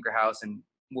Freethinker House and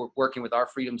working with our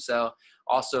Freedom Cell,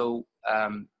 also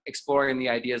exploring the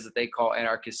ideas that they call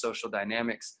anarchist social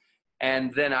dynamics.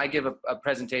 And then I give a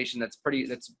presentation that's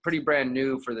pretty brand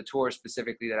new for the tour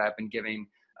specifically that I've been giving,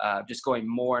 just going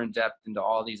more in depth into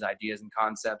all these ideas and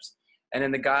concepts. And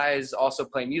then the guys also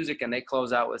play music and they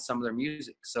close out with some of their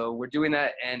music. So we're doing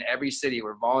that in every city.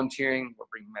 We're volunteering, we're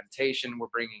bringing meditation, we're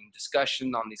bringing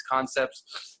discussion on these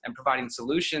concepts and providing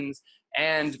solutions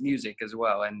and music as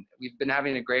well. And we've been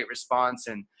having a great response.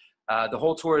 And the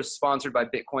whole tour is sponsored by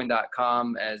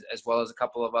Bitcoin.com as well as a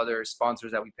couple of other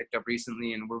sponsors that we picked up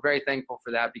recently. And we're very thankful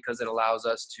for that because it allows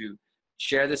us to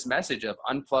share this message of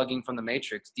unplugging from the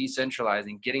matrix,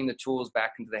 decentralizing, getting the tools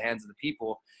back into the hands of the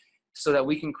people so that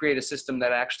we can create a system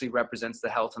that actually represents the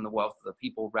health and the wealth of the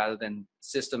people rather than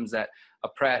systems that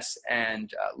oppress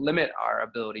and limit our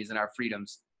abilities and our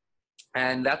freedoms.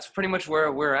 And that's pretty much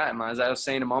where we're at. As I was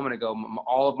saying a moment ago,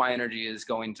 all of my energy is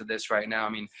going to this right now. I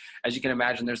mean, as you can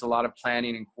imagine, there's a lot of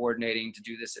planning and coordinating to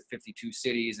do this at 52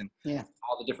 cities and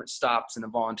all the different stops and the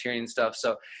volunteering and stuff.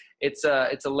 So it's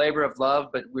a labor of love,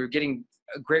 but we're getting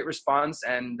a great response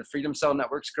and the Freedom Cell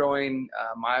Network's growing.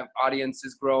 My audience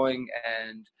is growing,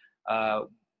 and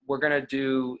we're going to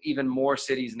do even more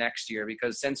cities next year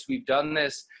because since we've done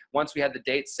this, once we had the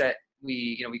date set,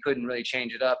 we couldn't really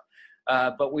change it up.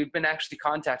 But we've been actually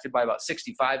contacted by about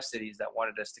 65 cities that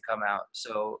wanted us to come out.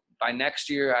 So by next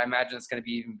year, I imagine it's going to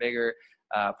be even bigger,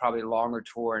 probably a longer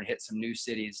tour and hit some new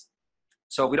cities.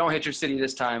 So if we don't hit your city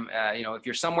this time, if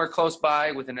you're somewhere close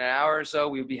by within an hour or so,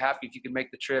 we'd be happy if you could make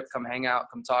the trip, come hang out,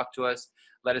 come talk to us,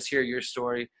 let us hear your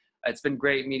story. It's been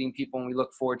great meeting people, and we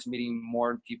look forward to meeting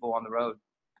more people on the road.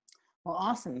 Well,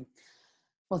 awesome.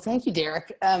 Well, thank you,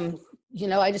 Derrick.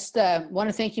 I just want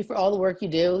to thank you for all the work you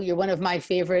do. You're one of my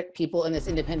favorite people in this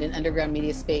independent underground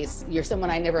media space. You're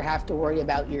someone I never have to worry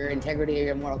about your integrity or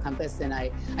your moral compass, and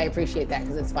I appreciate that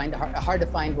because it's hard to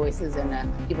find voices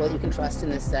and people that you can trust in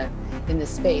this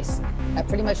space. That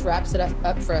pretty much wraps it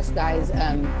up for us, guys.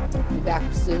 We'll be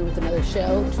back soon with another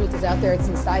show. The truth is out there. It's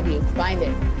inside you. Find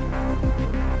it.